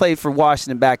for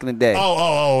Washington back in the day.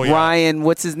 Oh, yeah. Ryan,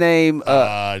 what's his name?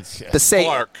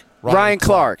 Clark. Ryan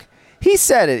Clark. He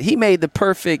said it. He made the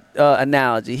perfect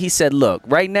analogy. He said, look,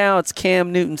 right now it's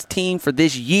Cam Newton's team for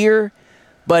this year,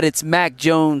 but it's Mac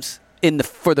Jones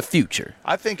for the future.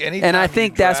 I think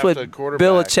that's what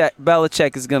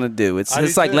Belichick is going to do.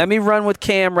 It's like, let me run with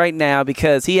Cam right now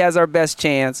because he has our best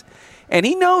chance. And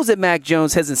he knows that Mac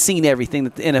Jones hasn't seen everything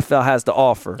that the NFL has to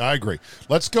offer. I agree.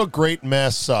 Let's go great,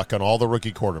 mass, suck on all the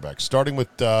rookie quarterbacks, starting with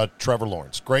Trevor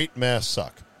Lawrence. Great, mass,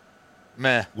 suck.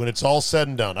 Meh. When it's all said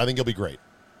and done, I think he'll be great.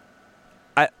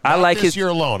 I Not like this his year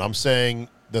alone. I'm saying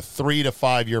the 3 to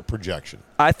 5 year projection.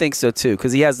 I think so, too,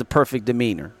 because he has the perfect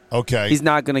demeanor. Okay. He's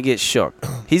not going to get shook.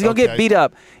 He's going to get beat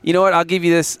up. You know what? I'll give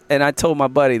you this, and I told my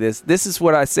buddy this. This is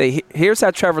what I say. Here's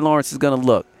how Trevor Lawrence is going to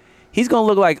look. He's going to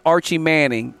look like Archie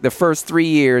Manning the first 3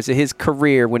 years of his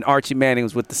career when Archie Manning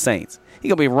was with the Saints. He's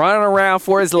going to be running around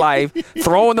for his life,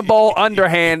 throwing the ball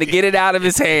underhand to get it out of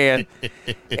his hand.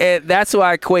 And that's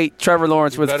why I equate Trevor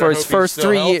Lawrence with first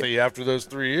 3 years. After those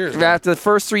 3 years. After the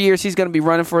first 3 years, he's going to be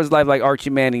running for his life like Archie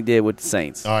Manning did with the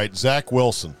Saints. All right, Zach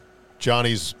Wilson,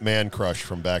 Johnny's man crush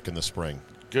from back in the spring.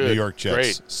 Good. New York Jets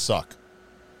Great. suck.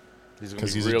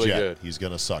 Because he's really a Jet. good. He's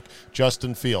going to suck.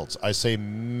 Justin Fields, I say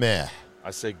meh. I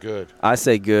say good. I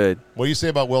say good. What do you say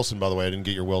about Wilson, by the way? I didn't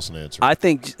get your Wilson answer. I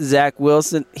think Zach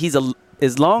Wilson,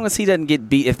 as long as he doesn't get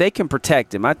beat, if they can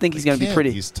protect him, I think he's going to be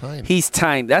pretty. He's tiny. He's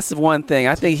tiny. That's the one thing.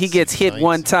 I think he gets hit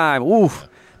one time. Oof.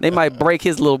 They might break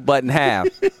his little butt in half.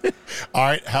 All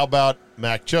right. How about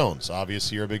Mac Jones?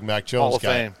 Obviously, you're a big Mac Jones Hall of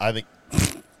guy. Fame. I think.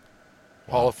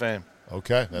 Hall of Fame.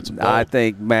 Okay, that's bold. I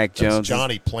think Mac Jones. That's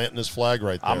Johnny planting his flag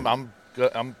right there. I'm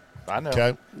good. I know.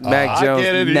 Okay. Mac Jones. I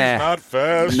get it. He's nah. not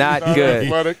fast. Not he's good.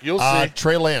 Athletic. You'll see.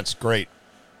 Trey Lance, great.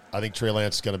 I think Trey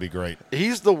Lance is going to be great.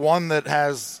 He's the one that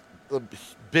has the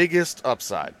biggest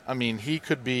upside. I mean, he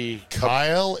could be.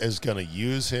 Kyle is going to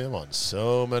use him on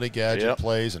so many gadget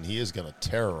plays, and he is going to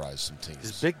terrorize some teams.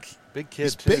 He's a big kid,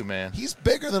 He's too, big, man. He's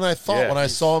bigger than I thought when I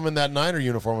saw him in that Niner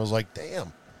uniform. I was like,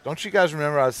 damn. Don't you guys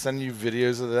remember I was sending you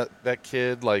videos of that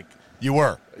kid? Like, you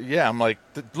were. Yeah, I'm like,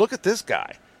 look at this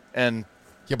guy. And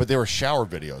yeah, but they were shower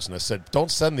videos, and I said,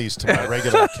 don't send these to my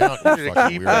regular account. You fucking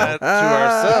keep weirdo. that to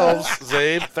ourselves,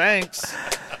 Zabe. Thanks.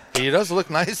 He does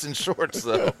look nice in shorts,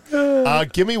 though.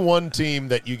 Give me one team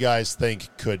that you guys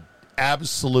think could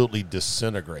absolutely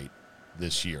disintegrate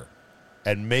this year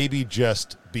and maybe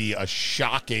just be a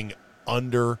shocking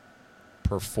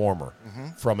underperformer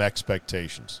from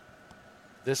expectations.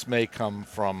 This may come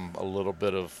from a little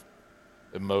bit of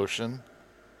emotion.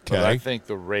 But Okay. I think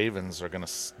the Ravens are going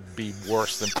to be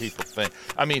worse than people think.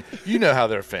 I mean, you know how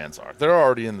their fans are. They're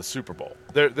already in the Super Bowl.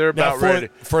 They're Now, about ready.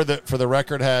 for the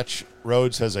record, Hatch,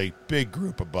 Rhodes has a big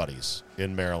group of buddies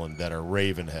in Maryland that are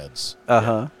Raven heads.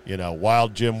 Uh-huh. You know,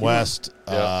 Wild Jim West,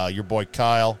 your boy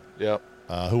Kyle. Yep.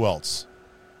 Who else?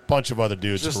 Bunch of other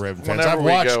dudes Just who are Raven fans. whenever I've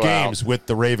we watched go games out. with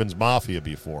the Ravens Mafia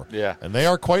before. Yeah. And they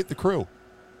are quite the crew.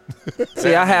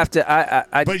 See, I have to.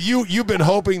 I But you've been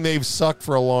hoping they've sucked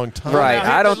for a long time. Right.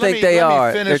 Now, I don't let think me- they let me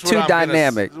are. finish They're what too I'm gonna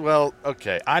dynamic. Well,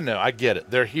 okay, I know, I get it.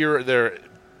 They're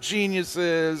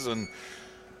geniuses, and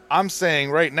I'm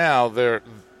saying right now their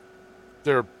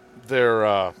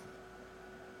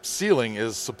ceiling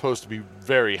is supposed to be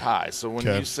very high. So when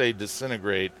Okay. you say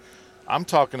disintegrate, I'm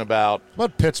talking about What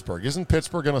about Pittsburgh? Isn't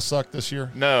Pittsburgh going to suck this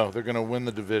year? no, they're going to win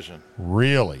the division.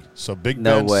 Really? So Big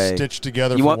No Ben way. stitched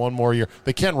together You for want- one more year.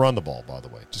 They can't run the ball, by the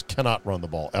way. Just cannot run the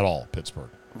ball at all, Pittsburgh.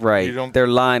 You Right. don't- Their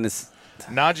line is.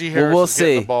 Najee Harris we'll is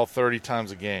getting see. the ball 30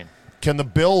 times a game. Can the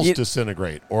Bills You-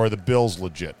 disintegrate, or are the Bills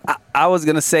legit? I was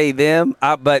gonna say them,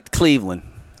 but Cleveland.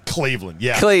 Cleveland,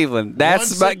 yeah. Cleveland.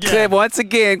 That's Once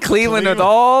again. Cleveland with Cleveland.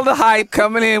 all the hype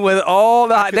coming in with all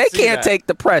the hype. could They see can't that. take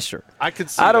the pressure. I could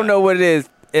see I don't that. know what it is,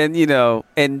 and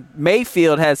and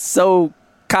Mayfield has so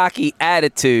cocky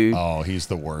attitude. Oh, he's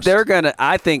the worst.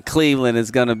 I think Cleveland is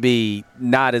gonna be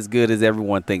not as good as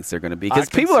everyone thinks they're gonna be because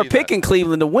I can people are see that. picking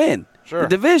Cleveland to win Sure. the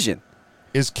division.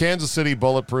 Is Kansas City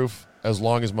bulletproof as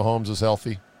long as Mahomes is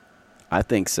healthy? I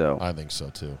think so. I think so,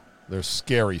 too. They're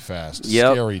scary fast,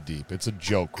 Yep. scary deep. It's a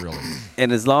joke, really.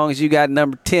 And as long as you got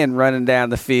number 10 running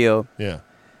down the field, Yeah.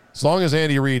 As long as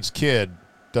Andy Reid's kid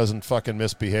doesn't fucking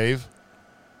misbehave,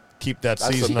 keep that That's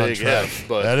a season on big track. if,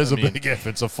 but, That is I a mean- big if.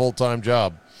 It's a full-time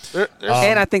job. There's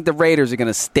and I think the Raiders are going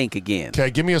to stink again. Okay,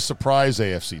 give me a surprise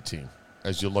AFC team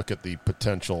as you look at the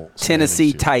potential.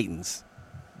 Tennessee standings here. Titans.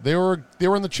 They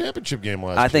were in the championship game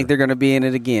last year. I think they're going to be in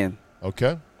it again.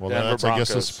 Okay. Well, then Denver that's, I guess,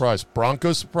 a Broncos. surprise.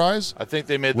 Broncos surprise? I think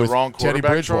they made the With wrong Teddy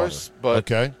quarterback Bridgewater. choice, but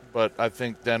Okay. but I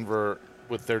think Denver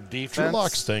with their defense. Drew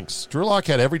Lock stinks. Drew Lock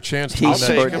had every chance to He win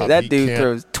scored. cup. That He dude can't-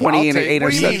 throws 20 and 8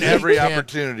 What do you mean interceptions. every He can't.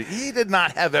 opportunity? He did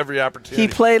not have every opportunity. He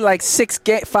played like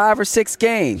 5 or 6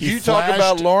 games. He You talk flashed-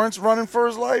 about Lawrence running for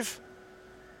his life.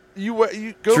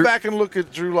 You go Drew- back and look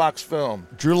at Drew Lock's film.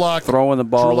 Drew Lock Throwing the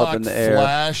ball Drew up Lock in the air.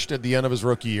 flashed at the end of his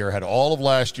rookie year. Had all of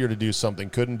last year to do something.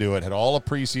 Couldn't do it. Had all of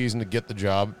preseason to get the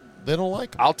job. They don't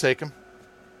like him. I'll take him.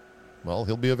 Well,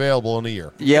 he'll be available in a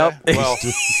year. Yep. Okay, well,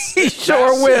 He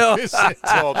sure will.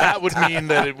 well, that would mean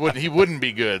that he wouldn't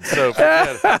be good. So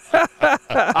forget it.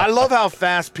 I love how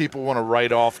fast people want to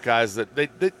write off guys that they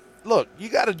look. You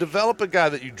got to develop a guy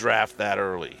that you draft that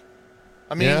early.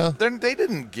 I mean, Yeah. they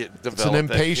didn't get It's an developed.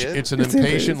 impatient. That It's kid. an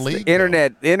impatient league. though.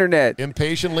 Internet.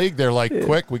 Impatient league. They're like,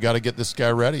 quick, we got to get this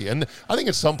guy ready. And I think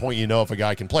at some point you know if a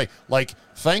guy can play. Like,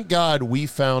 thank God we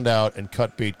found out and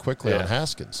cut bait quickly Yeah. on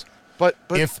Haskins. But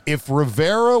If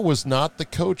Rivera was not the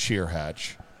coach here,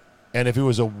 Hatch, and if it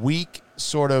was a weak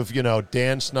sort of,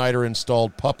 Dan Snyder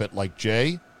installed puppet like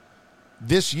Jay,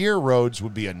 this year, Rhodes,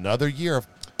 would be another year of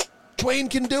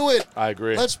Dwayne can do it. I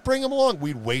agree. Let's bring him along.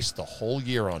 We'd waste the whole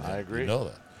year on him. I agree. You know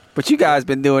that. But you guys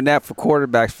been doing that for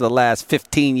quarterbacks for the last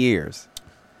 15 years.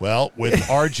 Well, with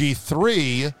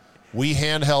RG3, we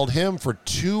handheld him for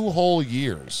 2 whole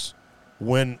years.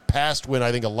 When I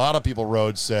think a lot of people,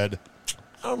 Rhodes, said,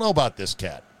 I don't know about this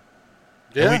cat.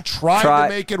 yeah, And we tried to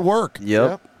make it work.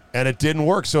 Yep. And it didn't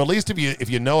work. So at least if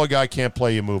you know a guy can't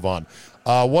play, you move on.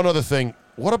 One other thing.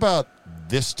 What about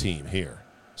this team here?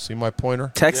 See my pointer?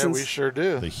 yeah, Texans. we sure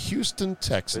do. The Houston They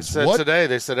Texans. said What? today.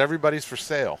 They said everybody's for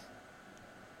sale.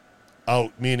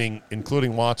 Oh, meaning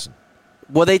including Watson.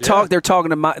 Well, they Yeah. talk. They're talking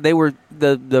to. They were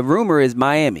the rumor is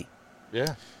Miami.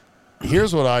 Yeah,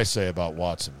 Here's what I say about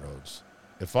Watson, Rhodes.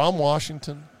 If I'm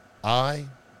Washington, I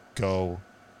go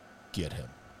get him.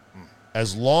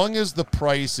 As long as the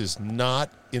price is not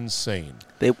insane.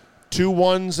 They 2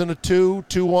 1s and a 2,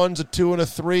 2 1s, a 2 and a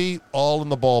 3, all in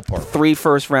the ballpark. 3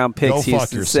 first-round picks. Go fuck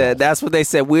Houston yourself. said that's what they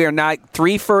said. We are not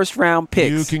 3 first-round picks.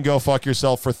 You can go fuck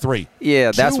yourself for 3.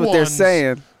 Yeah, that's 2 what they're 1s,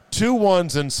 saying. 2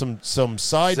 1s and some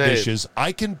side Say it. dishes.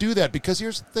 I can do that because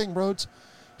here's the thing, Rhodes.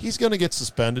 He's going to get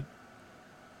suspended,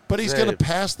 but he's Say going to it.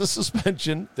 pass the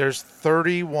suspension. there's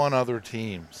 31 other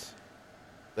teams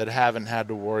that haven't had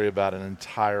to worry about an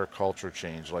entire culture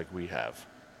change like we have.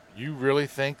 You really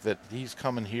think that he's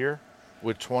coming here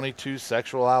with 22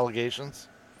 sexual allegations?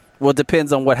 Well, it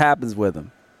depends on what happens with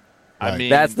him. I Right. mean,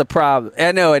 That's the problem.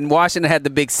 I know, and Washington had the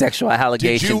big sexual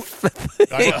allegation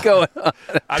going on.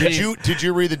 I mean, Did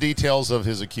you read the details of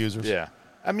his accusers? yeah.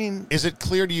 I mean, Is it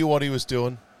clear to you what he was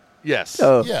doing? yes.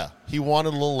 Oh. Yeah, he wanted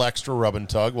a little extra rub and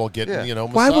tug while getting, Yeah.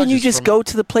 Why wouldn't you massages just from- go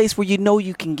to the place where you know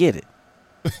you can get it?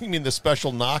 You mean the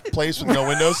special knock place with no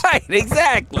windows? Right,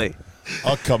 exactly.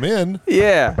 I'll come in.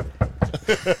 Yeah.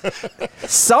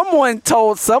 Someone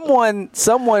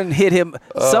hit him.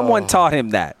 Someone taught him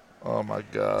that. Oh my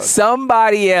God.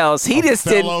 Somebody else. He just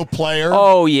Fellow didn't. player.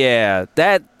 Oh yeah,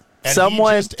 that and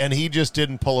someone. he just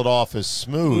didn't pull it off as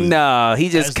smooth. No, he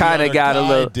as just the kind of other got a guy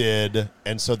little did,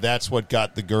 and so that's what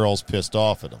got the girls pissed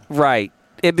off at him. right.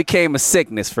 It became a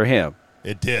sickness for him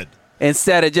It did.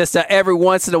 instead of just a every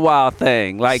once in a while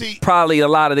thing. Like See- probably a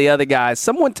lot of the other guys.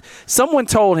 Someone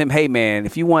told him, "Hey man,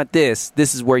 if you want this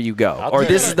is where you go, I'll or tell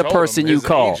this you, is I the told person him, you his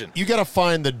call." agent. You got to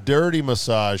find the dirty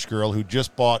massage girl who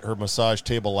just bought her massage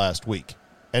table last week,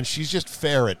 and she's just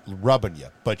fair at rubbing you,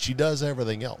 but she does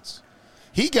everything else.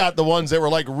 He got the ones that were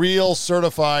like real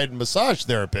certified massage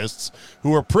therapists who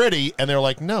were pretty, and they're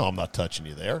like, no, I'm not touching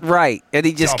you there. Right, and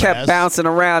he just Dumbass. kept bouncing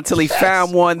around till he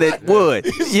found one that would.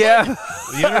 Yeah.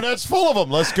 The internet's full of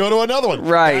them. Let's go to another one.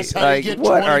 Right, That's how like, you get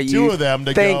what are 22 you of them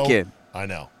to thinking? go. I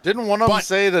know. Didn't one of them But-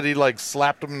 say that he like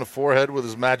slapped him in the forehead with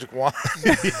his magic wand?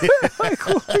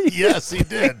 Yes, he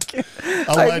did.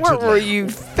 Allegedly. Like, what were you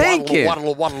thinking?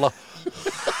 Waddle, waddle, waddle.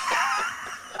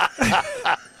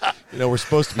 We're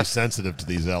supposed to be sensitive to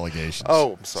these allegations.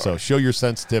 Oh, I'm sorry. So show your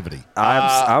sensitivity.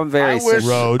 I'm very I wish,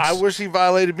 Rhodes. I wish he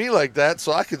violated me like that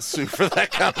so I could sue for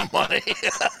that kind of money.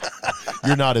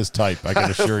 You're not his type, I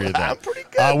can assure you that. I'm pretty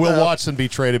good, Will though. Watson be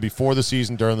traded before the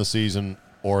season, during the season,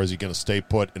 or is he going to stay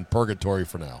put in purgatory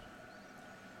for now?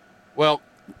 Well,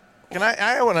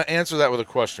 I want to answer that with a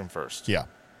question first. Yeah.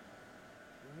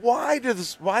 Why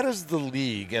does the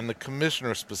league and the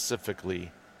commissioner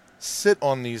specifically sit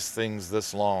on these things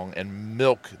this long and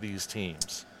milk these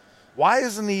teams? Why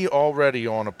isn't he already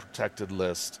on a protected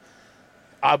list?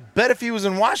 I bet if he was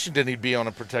in Washington, he'd be on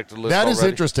a protected list. That is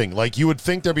already. interesting. Like, you would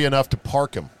think there'd be enough to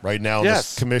park him right now.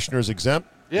 Yes. The commissioner's exempt.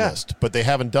 list, but they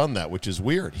haven't done that, which is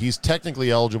weird. He's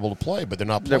technically eligible to play, but they're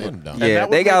not playing him down. Yeah,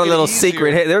 they got a little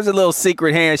secret. There's a little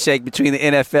secret handshake between the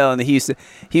NFL and the Houston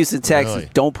Texans. Really?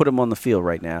 Don't put him on the field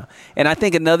right now. And I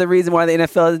think another reason why the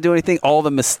NFL doesn't do anything, all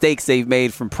the mistakes they've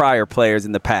made from prior players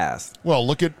in the past. Well,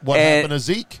 look at what happened to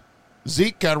Zeke.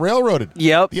 Zeke got railroaded.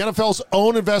 Yep. The NFL's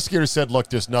own investigator said, look,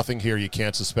 there's nothing here. You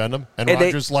can't suspend him. And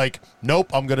Rodgers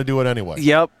nope, I'm going to do it anyway.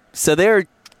 Yep. So they're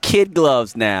kid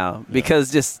gloves now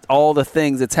because just all the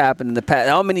things that's happened in the past.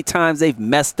 How many times they've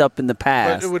messed up in the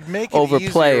past But it would make it over easier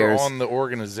players. on the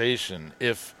organization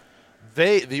if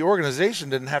the organization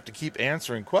didn't have to keep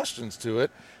answering questions to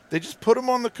it. They just put them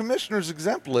on the commissioner's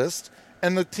exempt list,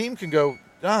 and the team can go,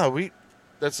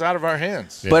 that's out of our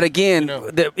hands. But again,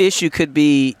 the issue could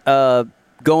be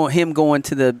him going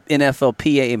to the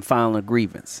NFLPA and filing a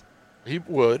grievance. He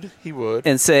would.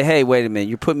 And say, hey, wait a minute,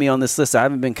 you put me on this list. I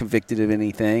haven't been convicted of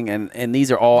anything, and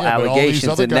these are all allegations.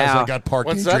 All these other and guys now, that got parked,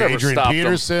 What's that ever Adrian stopped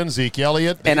Peterson, Zeke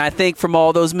Elliott. And I think from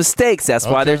all those mistakes, that's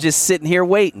why they're just sitting here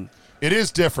waiting. It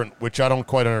is different, which I don't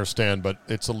quite understand, but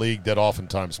it's a league that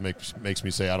oftentimes makes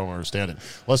me say I don't understand it.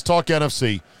 Let's talk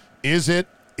NFC.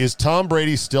 Is Tom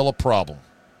Brady still a problem?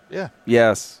 Yeah.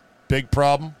 Yes. Big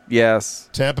problem? Yes.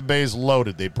 Tampa Bay's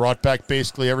loaded. They brought back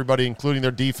basically everybody, including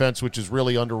their defense, which is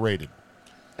really underrated.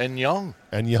 And young.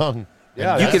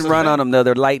 Yeah, you can run on them, though.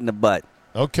 They're light in the butt.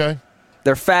 Okay.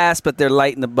 They're fast, but they're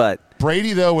light in the butt.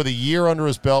 Brady, though, with a year under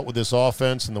his belt with this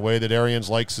offense and the way that Arians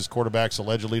likes his quarterbacks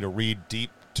allegedly to read deep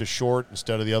to short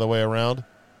instead of the other way around,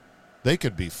 they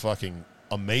could be fucking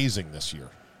amazing this year.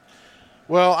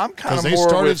 Well, I'm kind of more because they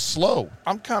started slow.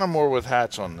 I'm kind of more with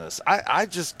Hatch on this. I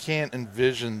just can't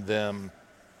envision them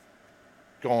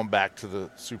going back to the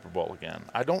Super Bowl again.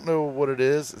 I don't know what it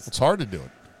is. It's hard to do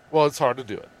it. Well, it's hard to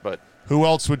do it, but who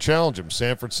else would challenge him?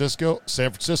 San Francisco.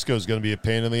 San Francisco is going to be a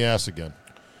pain in the ass again.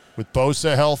 With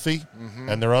Bosa healthy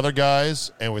and their other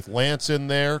guys, and with Lance in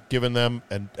there, giving them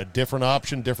a different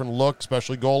option, different look,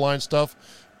 especially goal line stuff,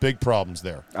 big problems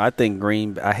there. I think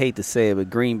I hate to say it, but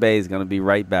Green Bay is going to be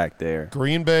right back there.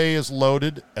 Green Bay is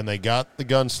loaded, and they got the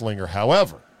gunslinger.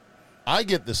 However, I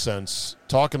get the sense,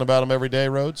 talking about them every day,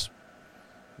 Rhodes,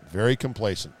 very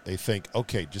complacent. They think,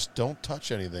 okay, just don't touch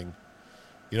anything.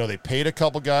 You know, they paid a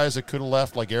couple guys that could have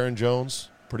left, like Aaron Jones,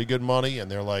 pretty good money, and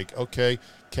they're like, okay,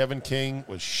 Kevin King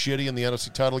was shitty in the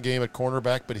NFC title game at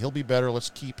cornerback, but he'll be better. Let's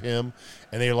keep him.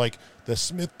 And they're like, the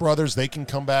Smith brothers, they can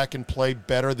come back and play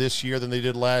better this year than they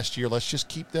did last year. Let's just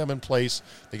keep them in place.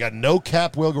 They got no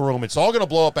cap wiggle room. It's all going to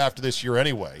blow up after this year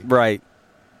anyway. Right.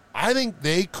 I think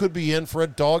they could be in for a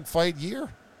dogfight year.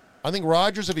 I think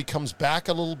Rodgers, if he comes back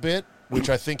a little bit, which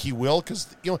I think he will,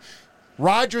 because, you know,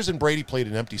 Rodgers and Brady played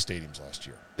in empty stadiums last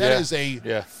year. That is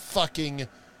fucking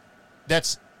 –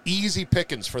 that's easy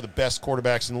pickings for the best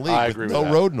quarterbacks in the league with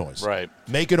no road noise. Right.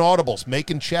 Making audibles,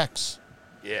 making checks.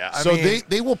 Yeah. So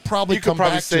they will probably come back.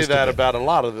 You could probably say that about a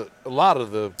lot of the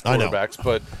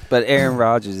quarterbacks, but Aaron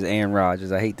Rodgers is Aaron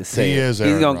Rodgers. I hate to say it. He's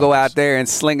going to go out there and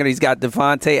sling it. He's got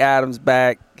Devontae Adams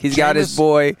back. He's got his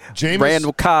boy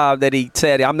Randall Cobb that he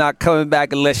said, I'm not coming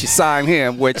back unless you sign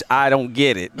him, which I don't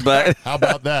get it. But how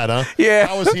about that, huh? Yeah.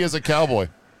 How was he as a Cowboy?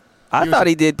 I thought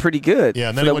he did pretty good. Yeah,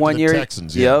 and then for he went one to year. the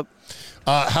Texans. Yeah. Yep.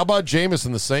 How about Jameis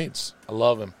and the Saints? I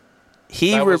love him.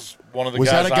 That was one of the was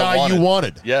guys that a guy you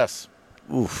wanted? Yes.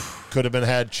 Oof. Could have been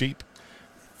had cheap.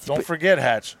 Don't forget,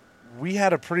 Hatch, we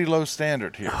had a pretty low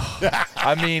standard here.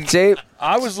 I mean,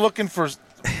 I was looking for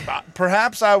 –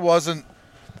 perhaps I wasn't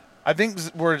 – I think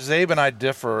where Zabe and I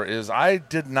differ is I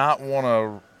did not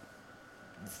want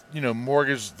to,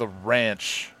 mortgage the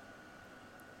ranch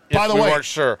By the way, weren't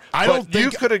sure. I don't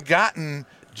think you could have gotten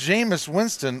Jameis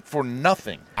Winston for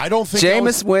nothing. I don't think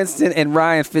Jameis Winston and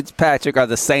Ryan Fitzpatrick are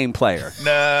the same player.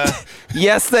 Nah.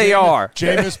 Yes, they are.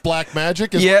 Jameis Black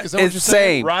Magic? Is Yeah, that what it's you're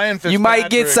saying? same. Ryan You might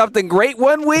get Fitzpatrick- something great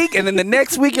one week, and then the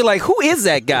next week you're like, who is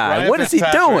that guy? Ryan What is he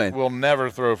Fitzpatrick doing? will never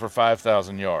throw for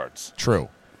 5,000 yards. True.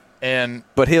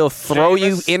 But he'll throw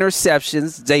you Jameis-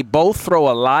 interceptions. They both throw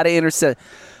a lot of interceptions.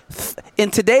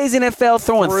 In today's NFL,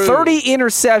 throwing 30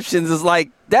 interceptions is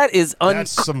like, that is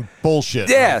That's some bullshit.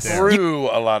 Yes. Right there. Threw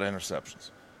a lot of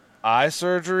interceptions. Eye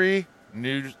surgery,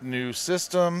 new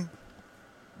system,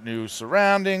 new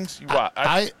surroundings.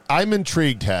 I'm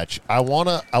intrigued, Hatch. I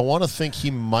wanna think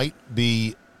he might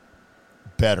be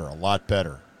better, a lot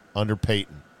better under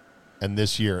Peyton, and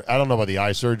this year. I don't know about the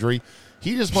eye surgery.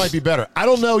 He just might be better. I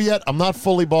don't know yet. I'm not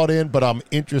fully bought in, but I'm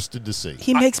interested to see.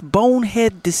 He makes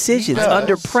bonehead decisions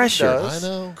under pressure. I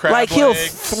know. Like he'll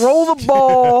throw the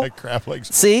ball. Crab legs.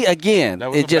 See, again,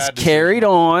 That was it a just bad carried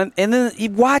on, and then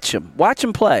you watch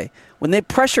him play. When the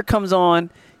pressure comes on,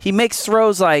 he makes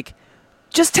throws like,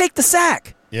 just take the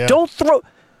sack. Yeah. Don't throw.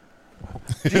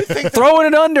 throwing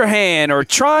an underhand or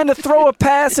trying to throw a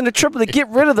pass in a triple to get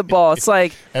rid of the ball. It's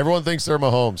like everyone thinks they're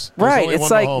Mahomes. Right, There's only it's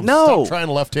one like, Mahomes. no. Stop trying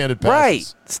left-handed passes.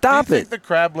 right. Stop Do you think it. the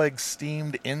crab leg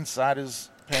steamed inside his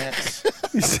pants?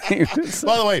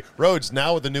 By the way, Rhodes,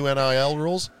 now with the new NIL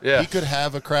rules, Yeah. he could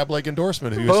have a crab leg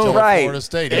endorsement if he was Boom. still Right. at Florida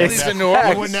State. And he's in New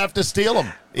Orleans. He wouldn't have to steal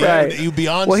him. Right. He'd be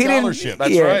on Well, he didn't- scholarship.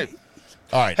 That's Yeah. right.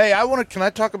 All right. Hey, can I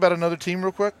talk about another team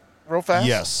real fast?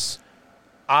 Yes.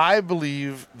 I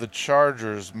believe the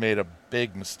Chargers made a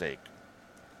big mistake.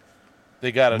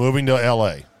 They got a Moving to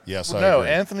L.A. Yes, I agree.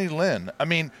 Anthony Lynn. I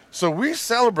mean, so we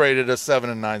celebrated a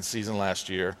 7-9 season last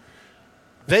year.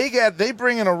 They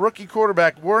bring in a rookie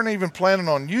quarterback. Weren't even planning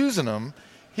on using him.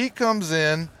 He comes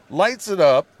in, lights it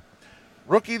up,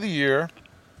 rookie of the year.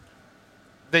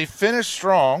 They finish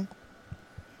strong,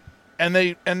 and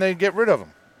they get rid of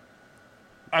him.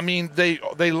 I mean,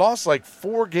 they lost like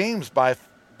 4 games by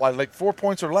like 4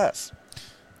 points or less.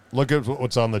 Look at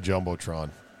what's on the Jumbotron.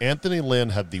 Anthony Lynn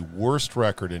had the worst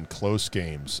record in close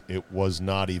games. It was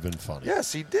not even funny.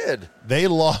 Yes, he did. They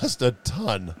lost a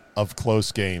ton of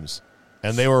close games,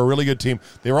 and they were a really good team.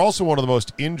 They were also one of the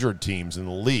most injured teams in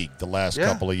the league the last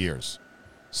couple of years.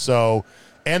 So,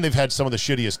 and they've had some of the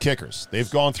shittiest kickers. They've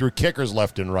gone through kickers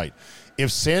left and right.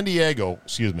 If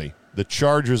the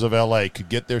Chargers of L.A. could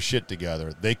get their shit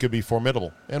together, they could be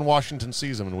formidable. And Washington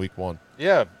sees them in Week 1.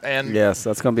 Yeah, and Yes,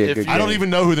 that's going to be a If good you- game. I don't even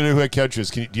know who the new head coach is.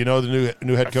 Do you know the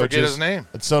new head I coach forget is? his name.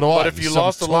 And so do I. But if you He's some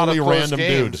lost a lot of totally close random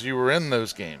games, dude. you were in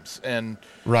those games, and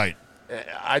Right.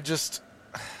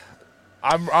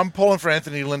 I'm pulling for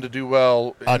Anthony Lynn to do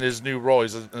well in Uh, his new role.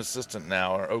 He's an assistant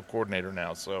now, or O coordinator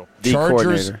now, so D Chargers-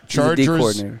 coordinator. He's a D Chargers-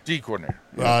 coordinator. D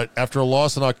coordinator. After a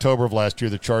loss in October of last year,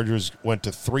 the Chargers went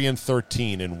to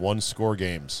 3-13 in one-score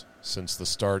games since the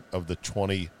start of the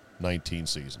 2019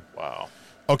 season. Wow.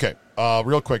 Okay,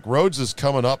 real quick. Rhodes is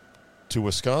coming up to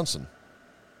Wisconsin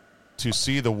to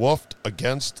see the Wolf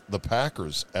against the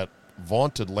Packers at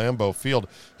vaunted Lambeau Field.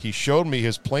 He showed me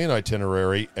his plane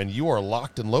itinerary, and you are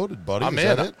locked and loaded, buddy. I'm Is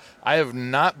in. that it? I have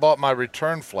not bought my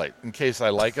return flight in case I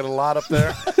like it a lot up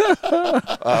there.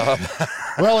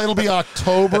 Well, it'll be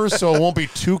October, so it won't be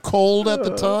too cold at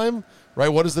the time, right?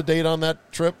 What is the date on that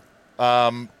trip?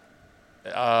 The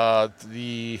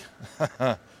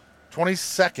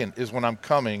 22nd is when I'm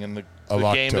coming, and the Of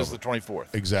game is October. the 24th.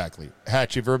 Exactly.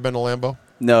 Hatch, you ever been to Lambeau?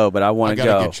 No, but I want to I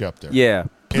gotta go. get you up there. Yeah,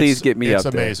 please get me up It's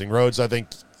there. amazing. Rhodes, I think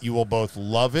you will both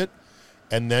love it,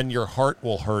 and then your heart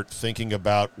will hurt thinking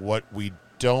about what we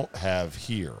don't have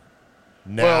here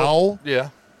now, Well, yeah.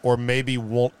 or maybe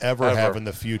won't ever Ever. have in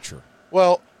the future.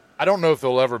 Well, I don't know if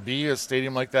there'll ever be a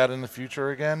stadium like that in the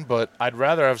future again, but I'd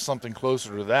rather have something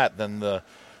closer to that than the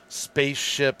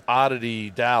spaceship oddity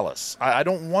Dallas. I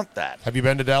don't want that. Have you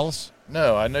been to Dallas?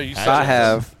 No, I know you said I it.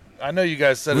 have. I know you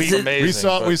guys said it's amazing.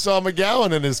 We but saw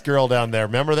McGowan and his girl down there.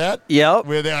 Remember that? Yep.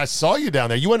 I saw you down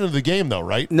there. You went into the game though,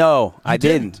 right? No, I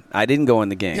didn't? didn't. I didn't go in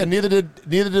the game. Yeah, neither did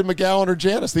McGowan or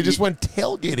Janice. They just went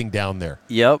tailgating down there.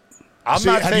 Yep. I'm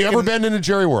not have you ever taking- been into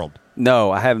Jerry World?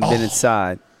 No, I haven't been Oh.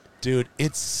 inside. Dude,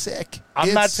 it's sick.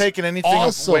 I'm not It's taking anything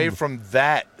awesome. away from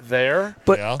that there.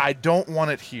 But Yeah. I don't want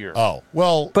it here. Oh,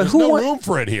 well, But there's who no wa- room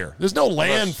for it here. There's no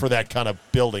land for that kind of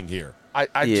building here. I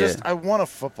Yeah. want a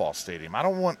football stadium. I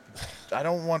don't want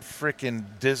freaking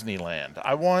Disneyland.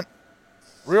 I want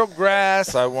real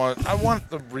grass. I want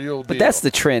the real deal. But that's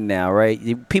the trend now, right?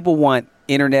 People want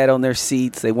internet on their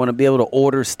seats. They want to be able to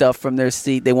order stuff from their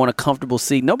seat. They want a comfortable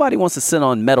seat. Nobody wants to sit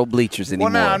on metal bleachers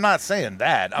anymore. Well, no, I'm not saying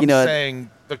that. I'm You know- saying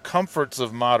the comforts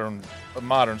of a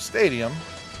modern stadium.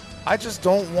 I just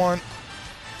don't want.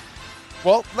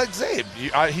 Well, like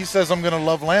Zabe, he says I'm going to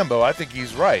love Lambeau. I think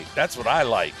he's right. That's what I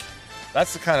like.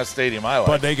 That's the kind of stadium I like.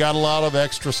 But they got a lot of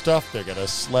extra stuff. They got a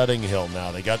sledding hill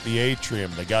now. They got the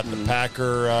atrium. They got the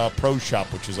Packer Pro Shop,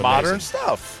 which is amazing. modern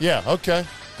stuff. Yeah, okay.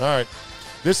 All right.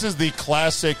 This is the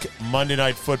classic Monday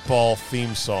Night Football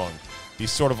theme song, the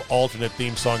sort of alternate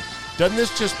theme song. Doesn't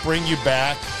this just bring you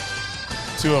back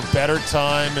to a better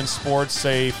time in sports,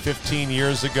 say 15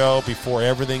 years ago, before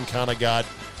everything kind of got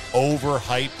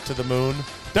overhyped to the moon?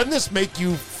 Doesn't this make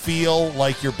you feel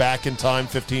like you're back in time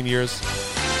 15 years?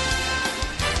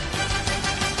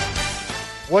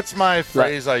 What's my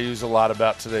phrase I use a lot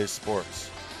about today's sports?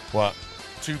 What?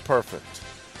 Too perfect.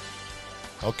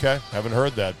 Okay, haven't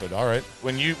heard that, but all right.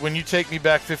 When you take me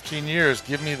back 15 years,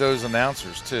 give me those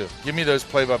announcers too. Give me those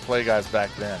play-by-play guys back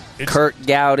then. Kurt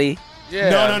Gowdy.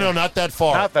 Yeah. No, not that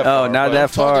far. Not that Oh, far. not but- that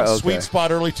far. Talking Okay. sweet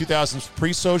spot early 2000s,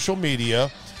 pre-social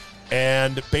media,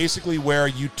 and basically where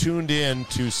you tuned in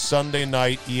to Sunday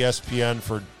night ESPN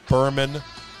for Berman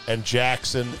and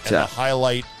Jackson and the Yeah.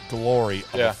 highlight glory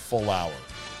of Yeah. a full hour.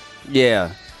 Yeah.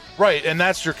 Right, and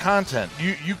that's your content.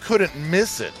 You couldn't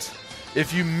miss it.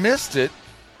 If you missed it,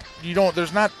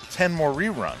 there's not 10 more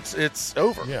reruns. It's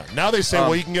over. Yeah. Now they say,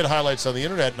 well, you can get highlights on the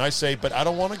internet, and I say, but I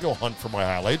don't want to go hunt for my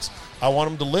highlights. I want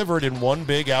them delivered in one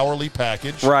big hourly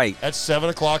package. Right. At 7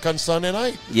 o'clock on Sunday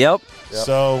night. Yep.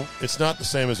 So it's not the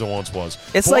same as it once was.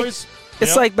 It's Boys,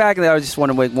 It's like back in the, I just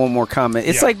want to make one more comment.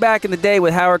 It's like back in the day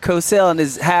with Howard Cosell and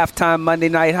his halftime Monday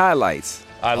night highlights.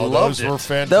 I loved those it. were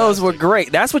fantastic. Those were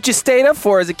great. That's what you stayed up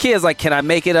for as a kid. It's like, can I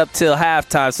make it up till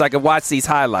halftime so I can watch these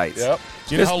highlights? Yep.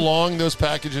 Do you know how long those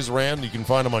packages ran? You can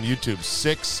find them on YouTube.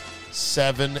 6,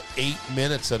 7, 8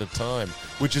 minutes at a time,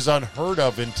 which is unheard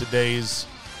of in today's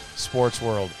sports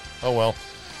world. Oh, well.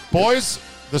 Boys,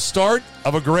 the start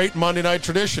of a great Monday night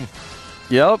tradition.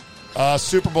 Yep.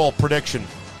 Super Bowl prediction.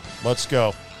 Let's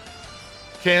go.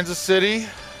 Kansas City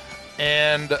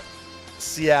and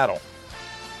Seattle.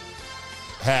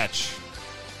 Hatch.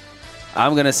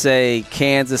 I'm going to say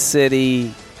Kansas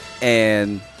City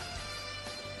and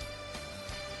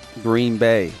Green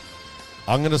Bay.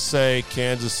 I'm going to say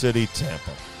Kansas City,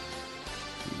 Tampa.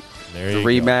 There you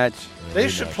rematch. go. They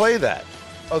should play that.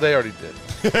 Oh, they already did.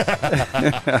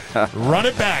 Run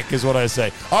it back is what I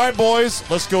say. All right, boys,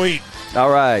 let's go eat. All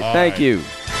right. Thank you.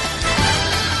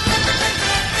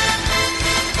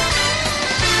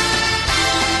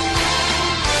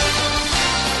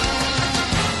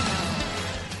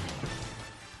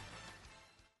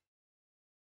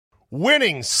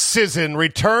 Winning season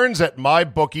returns at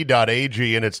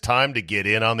mybookie.ag, and it's time to get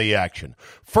in on the action.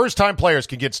 First-time players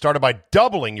can get started by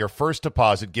doubling your first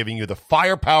deposit, giving you the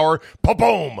firepower,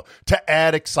 boom, to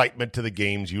add excitement to the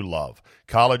games you love.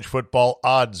 College football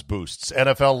odds boosts,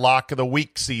 NFL Lock of the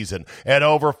Week season, and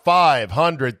over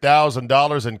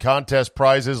 $500,000 in contest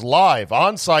prizes live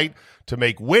on site to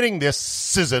make winning this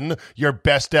season your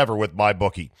best ever with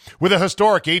MyBookie. With a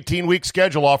historic 18-week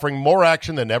schedule offering more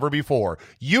action than ever before,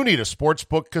 you need a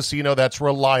sportsbook casino that's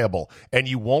reliable, and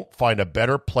you won't find a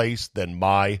better place than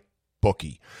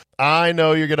MyBookie. I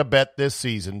know you're going to bet this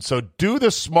season, so do the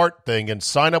smart thing and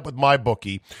sign up with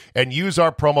MyBookie and use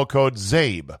our promo code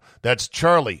ZABE. That's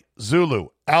Charlie, Zulu,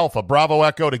 Alpha, Bravo,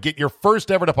 Echo to get your first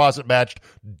ever deposit matched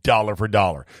dollar for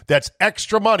dollar. That's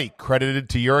extra money credited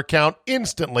to your account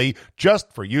instantly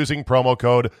just for using promo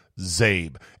code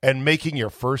ZABE and making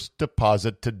your first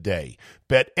deposit today.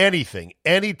 Bet anything,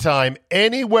 anytime,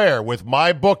 anywhere with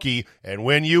MyBookie, and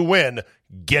when you win,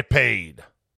 get paid.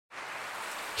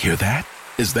 Hear that?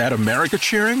 Is that America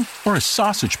cheering or a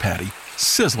sausage patty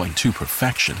sizzling to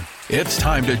perfection? It's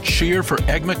time to cheer for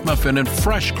Egg McMuffin and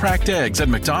fresh cracked eggs at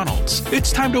McDonald's.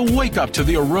 It's time to wake up to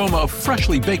the aroma of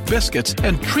freshly baked biscuits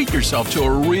and treat yourself to a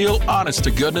real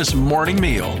honest-to-goodness morning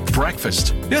meal.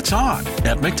 Breakfast. It's on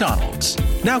at McDonald's.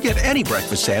 Now get any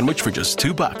breakfast sandwich for just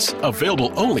 $2.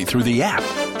 Available only through the app.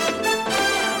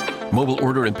 Mobile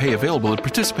order and pay available at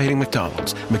participating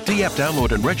McDonald's. McD app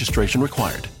download and registration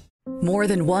required. More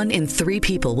than 1 in 3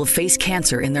 people will face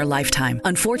cancer in their lifetime.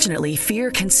 Unfortunately, fear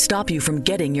can stop you from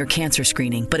getting your cancer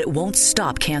screening, but it won't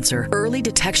stop cancer. Early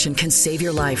detection can save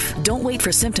your life. Don't wait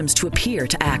for symptoms to appear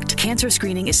to act. Cancer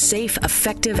screening is safe,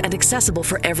 effective, and accessible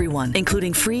for everyone,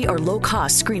 including free or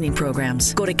low-cost screening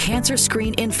programs. Go to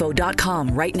cancerscreeninfo.com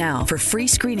right now for free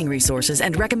screening resources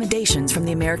and recommendations from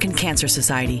the American Cancer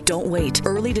Society. Don't wait.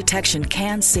 Early detection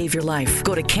can save your life.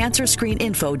 Go to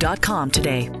cancerscreeninfo.com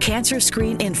today.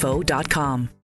 cancerscreeninfo.com.